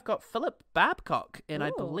 We have got Philip Babcock in, I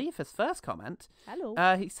Ooh. believe, his first comment.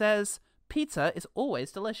 Hello. He says, pizza is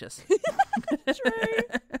always delicious.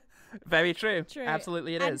 True. Very true. True.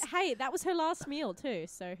 Absolutely it and is. Hey, that was her last meal, too,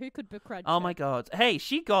 so who could begrudge Oh her? my God. Hey,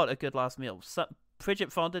 she got a good last meal.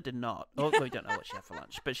 Bridget Fonda did not. Oh, we don't know what she had for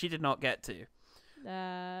lunch, but she did not get to.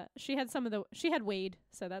 She had weed,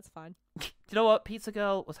 so that's fine. Do you know what? Pizza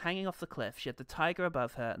Girl was hanging off the cliff. She had the tiger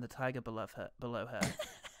above her and the tiger below her.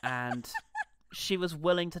 And she was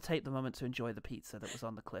willing to take the moment to enjoy the pizza that was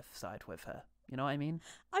on the cliff side with her. You know what I mean?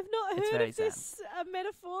 I've not It's heard very of this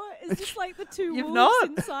metaphor. Is this like the two You've wolves not?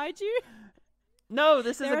 inside you? No,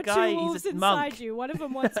 this is There a are guy. two wolves He's a inside monk. you. One of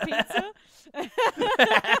them wants pizza.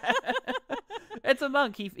 It's a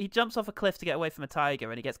monk. He jumps off a cliff to get away from a tiger,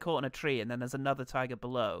 and he gets caught in a tree, and then there's another tiger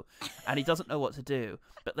below, and he doesn't know what to do.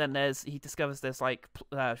 But then he discovers there's like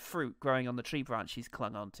fruit growing on the tree branch he's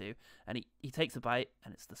clung onto, and he takes a bite,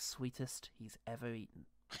 and it's the sweetest he's ever eaten.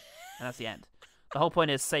 And that's the end. The whole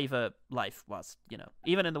point is savor life whilst,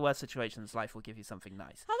 even in the worst situations, life will give you something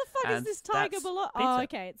nice. How the fuck is And this tiger that's below? pizza. Oh,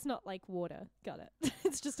 okay. It's not like water. Got it.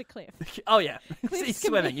 It's just a cliff. Oh, yeah. Cliffs He's can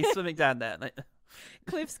swimming. be- He's swimming down there.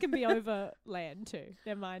 Cliffs can be over land too.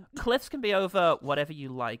 Never mind. Cliffs can be over whatever you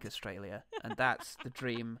like, Australia. And that's the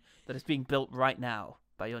dream that is being built right now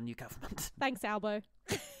by your new government. Thanks, Albo.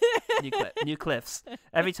 New cliffs.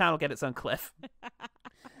 Every town will get its own cliff.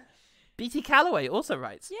 BT Calloway also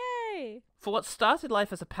writes, Yay! for what started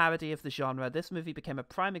life as a parody of the genre, this movie became a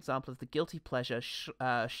prime example of the guilty pleasure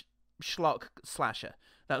schlock slasher.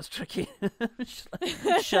 That was tricky.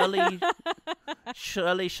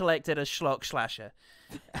 Shirley selected as schlock slasher.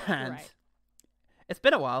 And Right. it's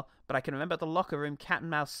been a while, but I can remember the locker room cat and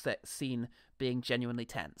mouse scene being genuinely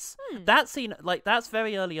tense. That scene, that's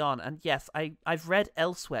very early on, and yes, I've read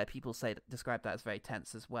elsewhere people describe that as very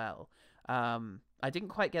tense as well. I didn't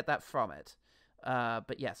quite get that from it,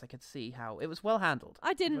 but yes, I could see how it was well handled.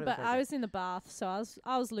 I didn't, It but very I good. was in the bath, so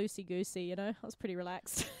I was loosey goosey. I was pretty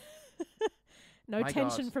relaxed. No My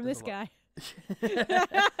tension God, from there's this a lot.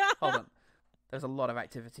 guy. Hold on, there's a lot of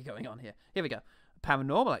activity going on here. Here we go,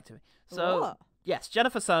 paranormal activity. So What? yes,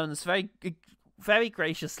 Jennifer Soanes very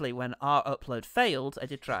graciously, when our upload failed, I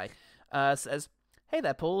did try, says, "Hey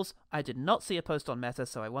there, Pauls. I did not see a post on Meta,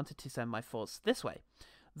 so I wanted to send my thoughts this way.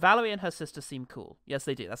 Valerie and her sister seem cool. Yes,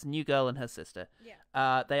 they do. That's a new girl and her sister.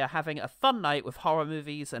 Yeah. They are having a fun night with horror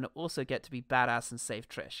movies and also get to be badass and save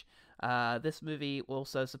Trish. This movie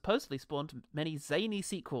also supposedly spawned many zany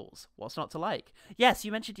sequels. What's not to like? Yes,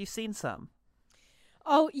 you mentioned you've seen some.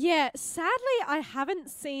 Oh, yeah. Sadly, I haven't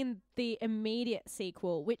seen the immediate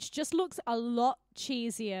sequel, which just looks a lot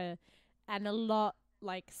cheesier and a lot,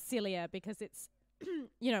 sillier because it's,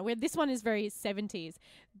 where this one is very 70s.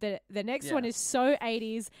 The next one is so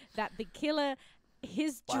 80s that the killer,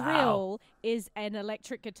 his drill is an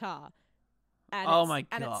electric guitar. And Oh it's, my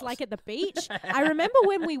And it's God. like at the beach. I remember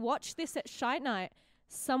when we watched this at Shite Night,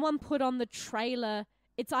 someone put on the trailer.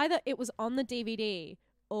 It's either it was on the DVD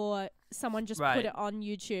or someone just put it on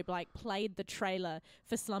YouTube, like played the trailer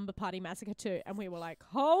for Slumber Party Massacre 2. And we were like,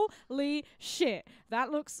 holy shit,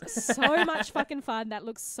 that looks so much fucking fun. That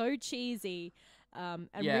looks so cheesy. And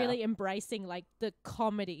really embracing like the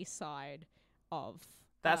comedy side of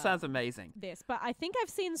that sounds amazing. This. But I think I've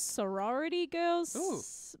seen Sorority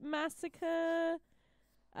Girls Massacre.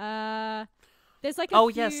 There's like a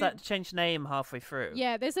few... yes, that changed name halfway through.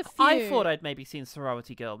 Yeah, there's a few. I thought I'd maybe seen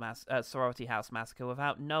Sorority House Massacre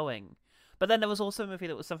without knowing. But then there was also a movie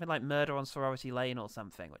that was something like Murder on Sorority Lane or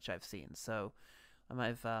something, which I've seen. So I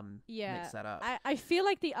might have mixed that up. I feel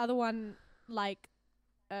like the other one, like,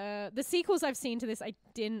 the sequels I've seen to this, I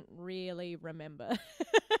didn't really remember.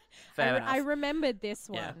 Fair enough. I remembered this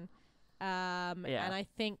one. And I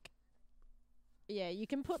think, you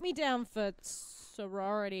can put me down for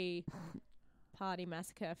Sorority Party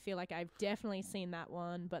Massacre. I feel like I've definitely seen that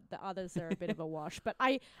one, but the others are a bit of a wash. But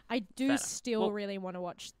I do still really want to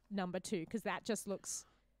watch number 2 because that just looks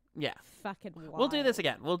fucking wild. We'll do this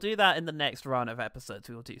again. We'll do that in the next run of episodes.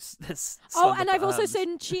 We'll do this. And I've also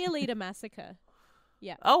seen Cheerleader Massacre.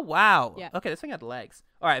 Yeah. Oh, wow. Yeah. Okay, this thing had legs.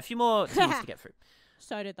 All right, a few more teams to get through.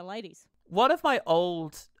 So did the ladies. One of my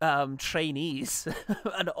old trainees,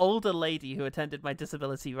 an older lady who attended my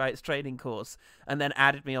disability rights training course and then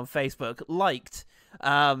added me on Facebook, liked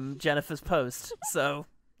Jennifer's post. So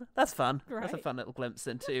that's fun. Great. That's a fun little glimpse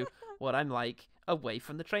into what I'm like away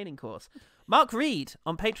from the training course. Mark Reed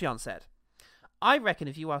on Patreon said, I reckon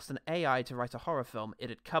if you asked an AI to write a horror film,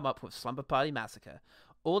 it'd come up with Slumber Party Massacre.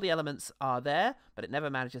 All the elements are there, but it never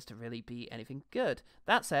manages to really be anything good.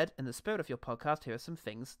 That said, in the spirit of your podcast, here are some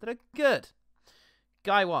things that are good.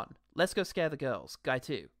 Guy 1, let's go scare the girls. Guy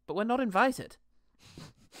 2, but we're not invited.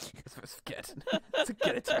 It's good. It's a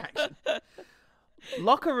good interaction.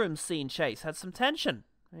 Locker room scene chase had some tension.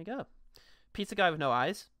 There you go. Pizza guy with no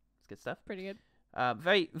eyes. It's good stuff. Pretty good.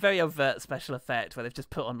 Very, very overt special effect where they've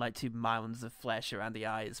just put on like 2 mounds of flesh around the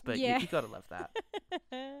eyes, but you gotta love that.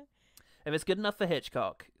 If it's good enough for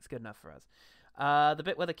Hitchcock, it's good enough for us. The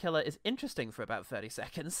bit where the killer is interesting for about 30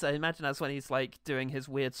 seconds. So imagine that's when he's like doing his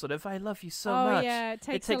weird sort of, I love you so much. Yeah, it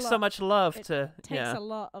takes so much love it to... takes a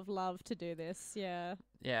lot of love to do this, yeah.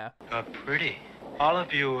 Yeah. Pretty. All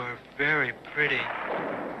of you are very pretty.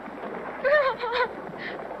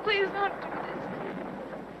 Please don't do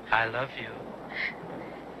this. I love you.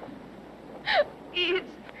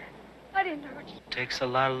 I didn't hurt you. Takes a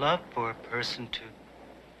lot of love for a person to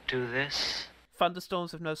do this.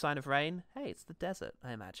 Thunderstorms with no sign of rain. Hey, it's the desert,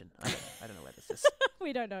 I imagine. I don't know where this is.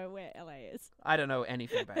 We don't know where LA is. I don't know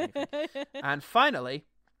anything about anything. And finally,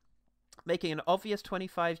 making an obvious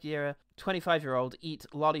 25-year-old eat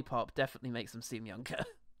lollipop definitely makes them seem younger.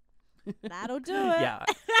 That'll do it. Yeah,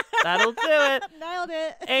 that'll do it. Nailed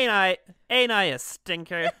it. Ain't I a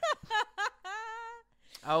stinker?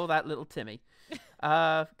 Oh, that little Timmy.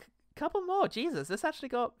 Couple more. Jesus, this actually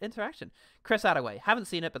got interaction. Chris Attaway. Haven't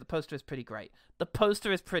seen it, but the poster is pretty great. The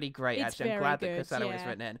poster is pretty great, it's actually. I'm glad good, that Chris Attaway's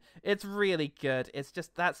written in. It's really good. It's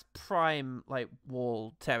just, that's prime, like,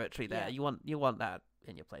 wall territory there. Yeah. You want that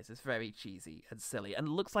in your place. It's very cheesy and silly and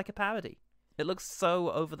looks like a parody. It looks so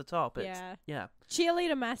over the top. Yeah.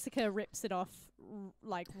 Cheerleader Massacre rips it off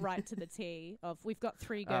like right to the T of we've got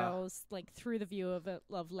 3 girls like through the view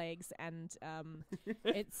of legs and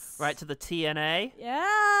it's right to the TNA. Yeah.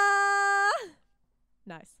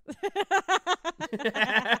 Nice.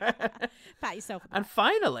 Pat yourself. And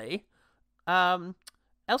finally, L.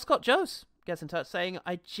 Scott Joes gets in touch saying,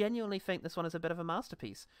 I genuinely think this one is a bit of a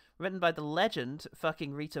masterpiece. Written by the legend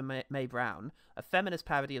fucking Rita Mae Brown, a feminist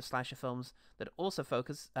parody of slasher films that also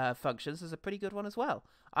functions as a pretty good one as well.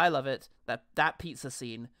 I love it. That pizza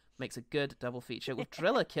scene makes a good double feature with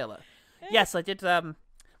Driller Killer. Yes, I did.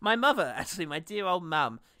 My mother, actually, my dear old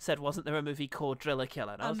mum, said, wasn't there a movie called Driller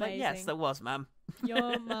Killer? And I was like, yes, there was, mum.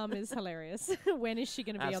 Your mum is hilarious. When is she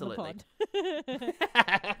going to be on the pod?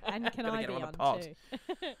 And can I be on pod too?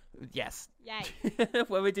 Yes. Yay.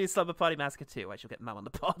 When we do Slumber Party Massacre 2, I shall get mum on the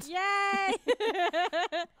pod. Yay!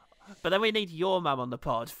 But then we need your mum on the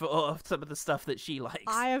pod for some of the stuff that she likes.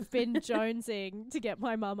 I have been jonesing to get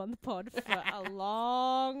my mum on the pod for a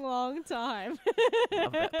long, long time. Love a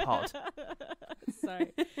bit of pod. So,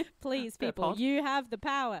 please, people, you have the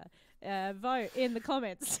power. Vote in the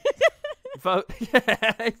comments. Vote.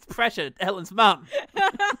 It's pressure. Ellen's mum.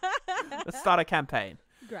 Let's start a campaign.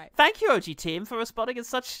 Great. Thank you, OG team, for responding in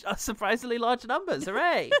such surprisingly large numbers.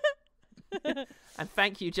 Hooray! And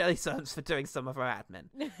thank you, Jelly Sons, for doing some of our admin.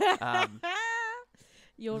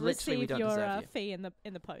 You'll receive your fee in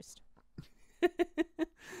the post.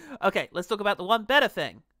 Okay, let's talk about the one better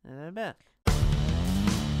thing.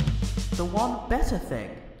 The one better thing.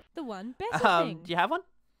 The one better thing. Do you have one?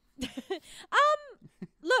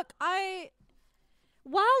 Look,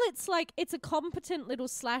 while it's like it's a competent little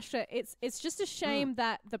slasher, it's just a shame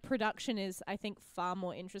that the production is, I think, far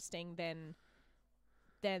more interesting than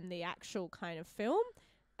the actual kind of film.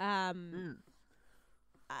 And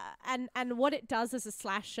what it does as a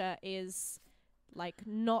slasher is like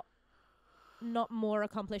not more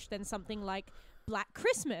accomplished than something like Black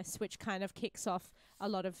Christmas, which kind of kicks off a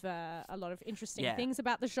lot of interesting things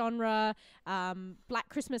about the genre. Black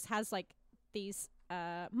Christmas has like these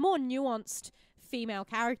more nuanced female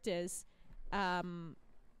characters,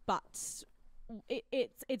 but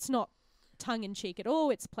it's not tongue-in-cheek at all.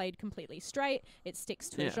 It's played completely straight. It sticks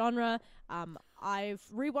to a genre. I've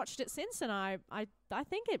rewatched it since, and I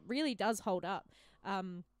think it really does hold up.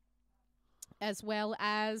 As well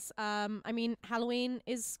as, I mean, Halloween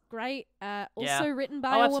is great. Also written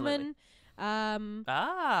by a woman.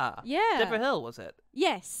 Deborah Hill, was it?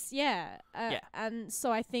 Yes, yeah. And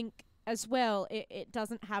so I think as well, it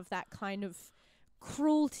doesn't have that kind of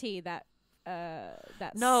cruelty that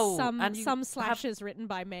some slashers written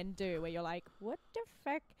by men do, where you're like, what the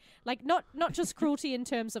fuck? Like not just cruelty in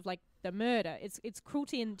terms of like the murder. It's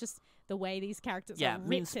cruelty in just the way these characters are written,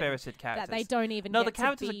 mean-spirited characters that they don't even the get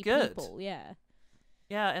characters to be are good. People.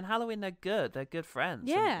 Yeah, in Halloween they're good. They're good friends.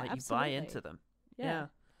 Yeah, and, like, absolutely. You buy into them. Yeah.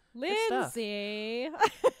 Good stuff. Lindsay.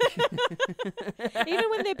 Even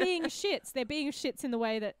when they're being shits in the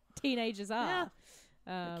way that teenagers are.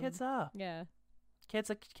 Yeah. The kids are. Yeah.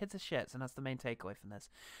 Kids are shits, and that's the main takeaway from this.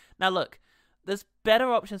 Now look, there's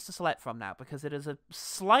better options to select from now because it is a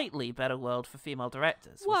slightly better world for female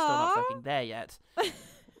directors. We're still not fucking there yet.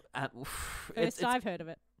 First I've heard of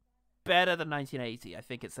it. Better than 1980, I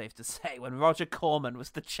think it's safe to say, when Roger Corman was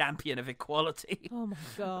the champion of equality. Oh my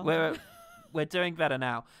god. We're doing better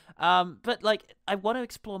now. But like, I want to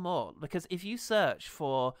explore more, because if you search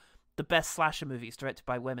for the best slasher movies directed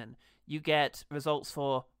by women, you get results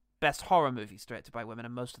for best horror movies directed by women,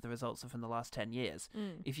 and most of the results are from the last 10 years.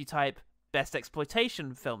 If you type best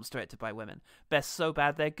exploitation films directed by women, best so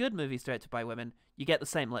bad they're good movies directed by women, you get the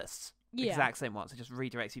same lists. Exact same ones. It just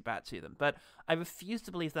redirects you back to them. But I refuse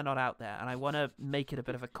to believe they're not out there, and I want to make it a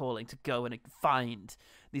bit of a calling to go and find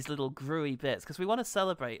these little gruey bits, because we want to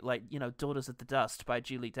celebrate, like, you know, Daughters of the Dust by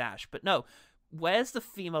Julie Dash. But no, where's the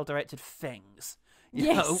female-directed Things?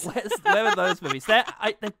 You know, where are those movies? They've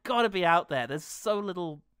got to be out there. There's so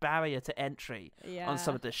little barrier to entry on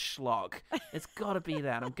some of this schlock. It's got to be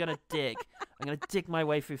there, and I'm going to dig my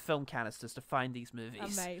way through film canisters to find these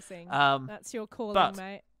movies. Amazing. That's your calling,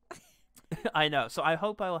 mate. I know. So I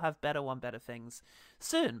hope I will have better things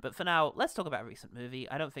soon. But for now, let's talk about a recent movie.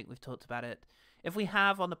 I don't think we've talked about it. If we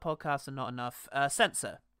have on the podcast and not enough,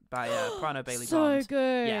 Censor by Prano Bailey Bond. So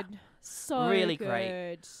good. Yeah. So really good.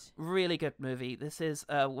 Great. Really good movie. This is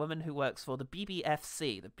a woman who works for the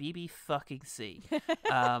BBFC, the BB fucking C. It's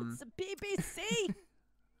a BBC.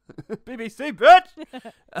 BBC, bitch!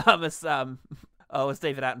 As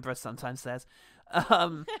David Attenborough sometimes says.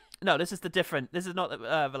 No, this is not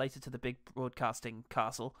related to the big broadcasting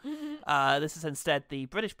castle. This is instead the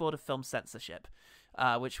British Board of Film Censorship,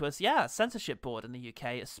 which was, a censorship board in the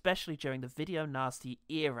UK, especially during the video nasty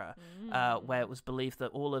era, where it was believed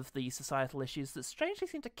that all of the societal issues that strangely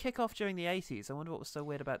seemed to kick off during the 80s. I wonder what was so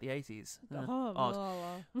weird about the 80s.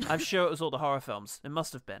 Odd. I'm sure it was all the horror films. It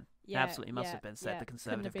must have been. Absolutely must have been, said the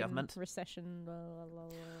Conservative government. Recession.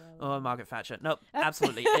 Oh, Margaret Thatcher. No,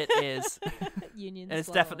 absolutely. It is. Unions. It's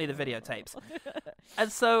definitely the videotapes.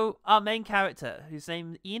 And so our main character, whose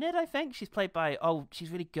name Enid, I think, she's played by,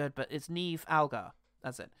 she's really good, but it's Neve Algar.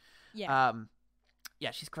 That's it. Yeah.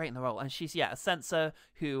 She's great in the role. And she's, a censor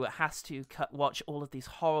who has to watch all of these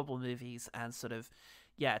horrible movies and sort of,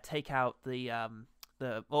 take out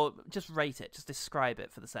or just rate it, just describe it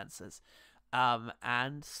for the censors.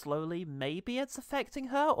 And slowly, maybe it's affecting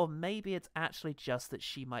her, or maybe it's actually just that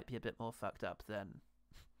she might be a bit more fucked up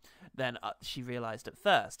than she realized at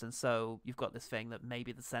first. And so you've got this thing that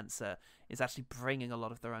maybe the censor is actually bringing a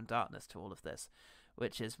lot of their own darkness to all of this,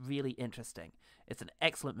 which is really interesting. It's an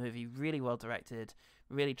excellent movie, really well directed,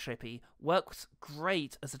 really trippy, works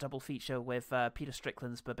great as a double feature with Peter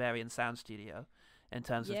Strickland's Barbarian Sound Studio, in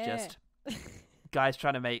terms of just guys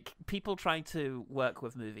people trying to work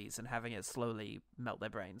with movies and having it slowly melt their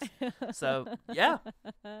brains. So, yeah.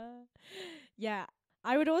 Yeah.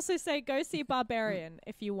 I would also say go see Barbarian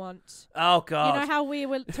if you want. Oh, God. You know how we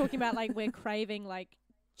were talking about, like, we're craving, like,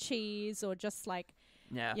 cheese or just, like,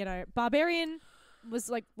 you know, Barbarian was,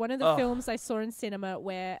 like, one of the films I saw in cinema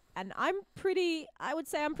where, and I would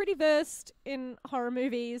say I'm pretty versed in horror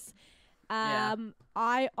movies.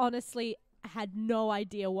 I honestly had no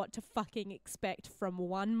idea what to fucking expect from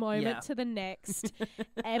one moment to the next.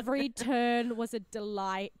 Every turn was a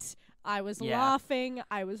delight. I was laughing.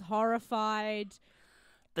 I was horrified.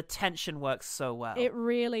 The tension works so well. It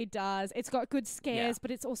really does. It's got good scares,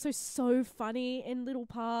 but it's also so funny in little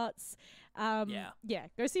parts. Yeah,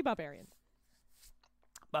 go see Barbarian.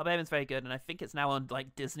 Barbarian's very good, and I think it's now on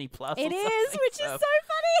like Disney Plus. It is, which is so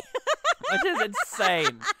funny. Which is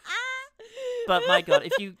insane. But my God,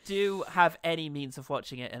 if you do have any means of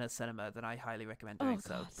watching it in a cinema, then I highly recommend doing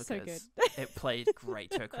so, because it played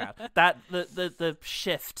great to a crowd. That the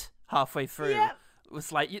shift halfway through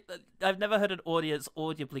was like, I've never heard an audience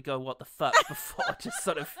audibly go "what the fuck" before. Just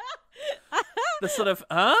sort of the sort of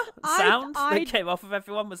sound that came off of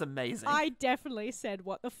everyone was amazing. I definitely said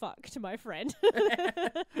 "what the fuck" to my friend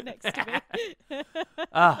next to me.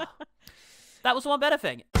 That was the One Better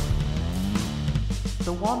Thing.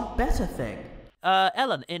 The One Better Thing.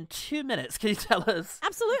 Ellen, in 2 minutes, can you tell us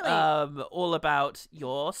all about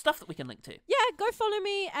your stuff that we can link to? Yeah, go follow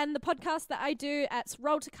me and the podcast that I do at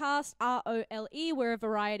Roll to Cast, ROLE. We're a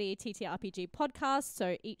variety TTRPG podcast,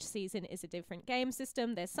 so each season is a different game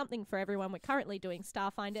system. There's something for everyone. We're currently doing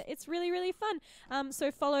Starfinder. It's really, really fun. So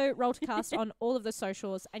follow Roll to Cast on all of the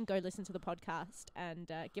socials and go listen to the podcast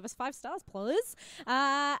and give us 5 stars, please.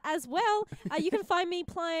 As well, you can find me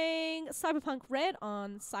playing Cyberpunk Red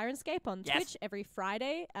on Sirenscape on Twitch every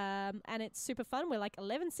Friday, and it's super fun. We're like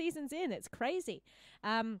 11 seasons in. It's crazy.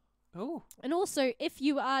 And also, if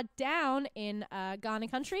you are down in Ghana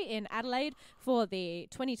country in Adelaide for the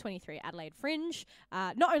 2023 Adelaide Fringe,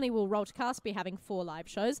 not only will Roll to Cast be having 4 live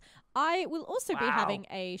shows, I will also be having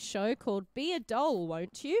a show called Be a Doll,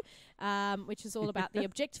 Won't You? Which is all about the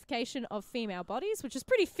objectification of female bodies, which is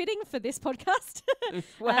pretty fitting for this podcast.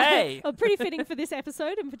 Or pretty fitting for this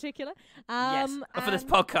episode in particular. For this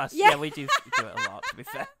podcast. Yeah, we do it a lot, to be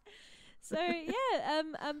fair. So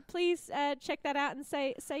please check that out and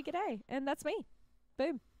say g'day, and that's me.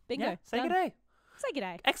 Boom, bingo. Yeah, say done. g'day. Say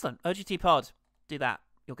g'day. Excellent. OGT Pod. Do that.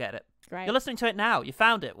 You'll get it. Great. You're listening to it now. You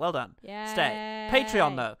found it. Well done. Yay. Stay.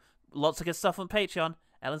 Patreon though. Lots of good stuff on Patreon.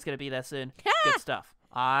 Ellen's gonna be there soon. Good stuff.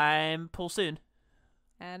 I'm Paul Soon.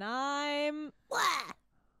 And I'm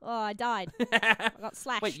Oh, I died. I got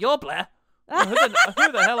slashed. Wait, you're Blair? Who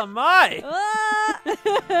the hell am I?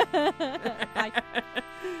 Bye.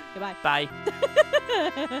 Goodbye. Bye.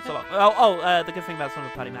 So long. The good thing about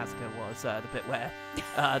Slumber Party Massacre was the bit where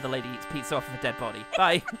the lady eats pizza off of a dead body.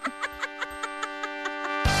 Bye.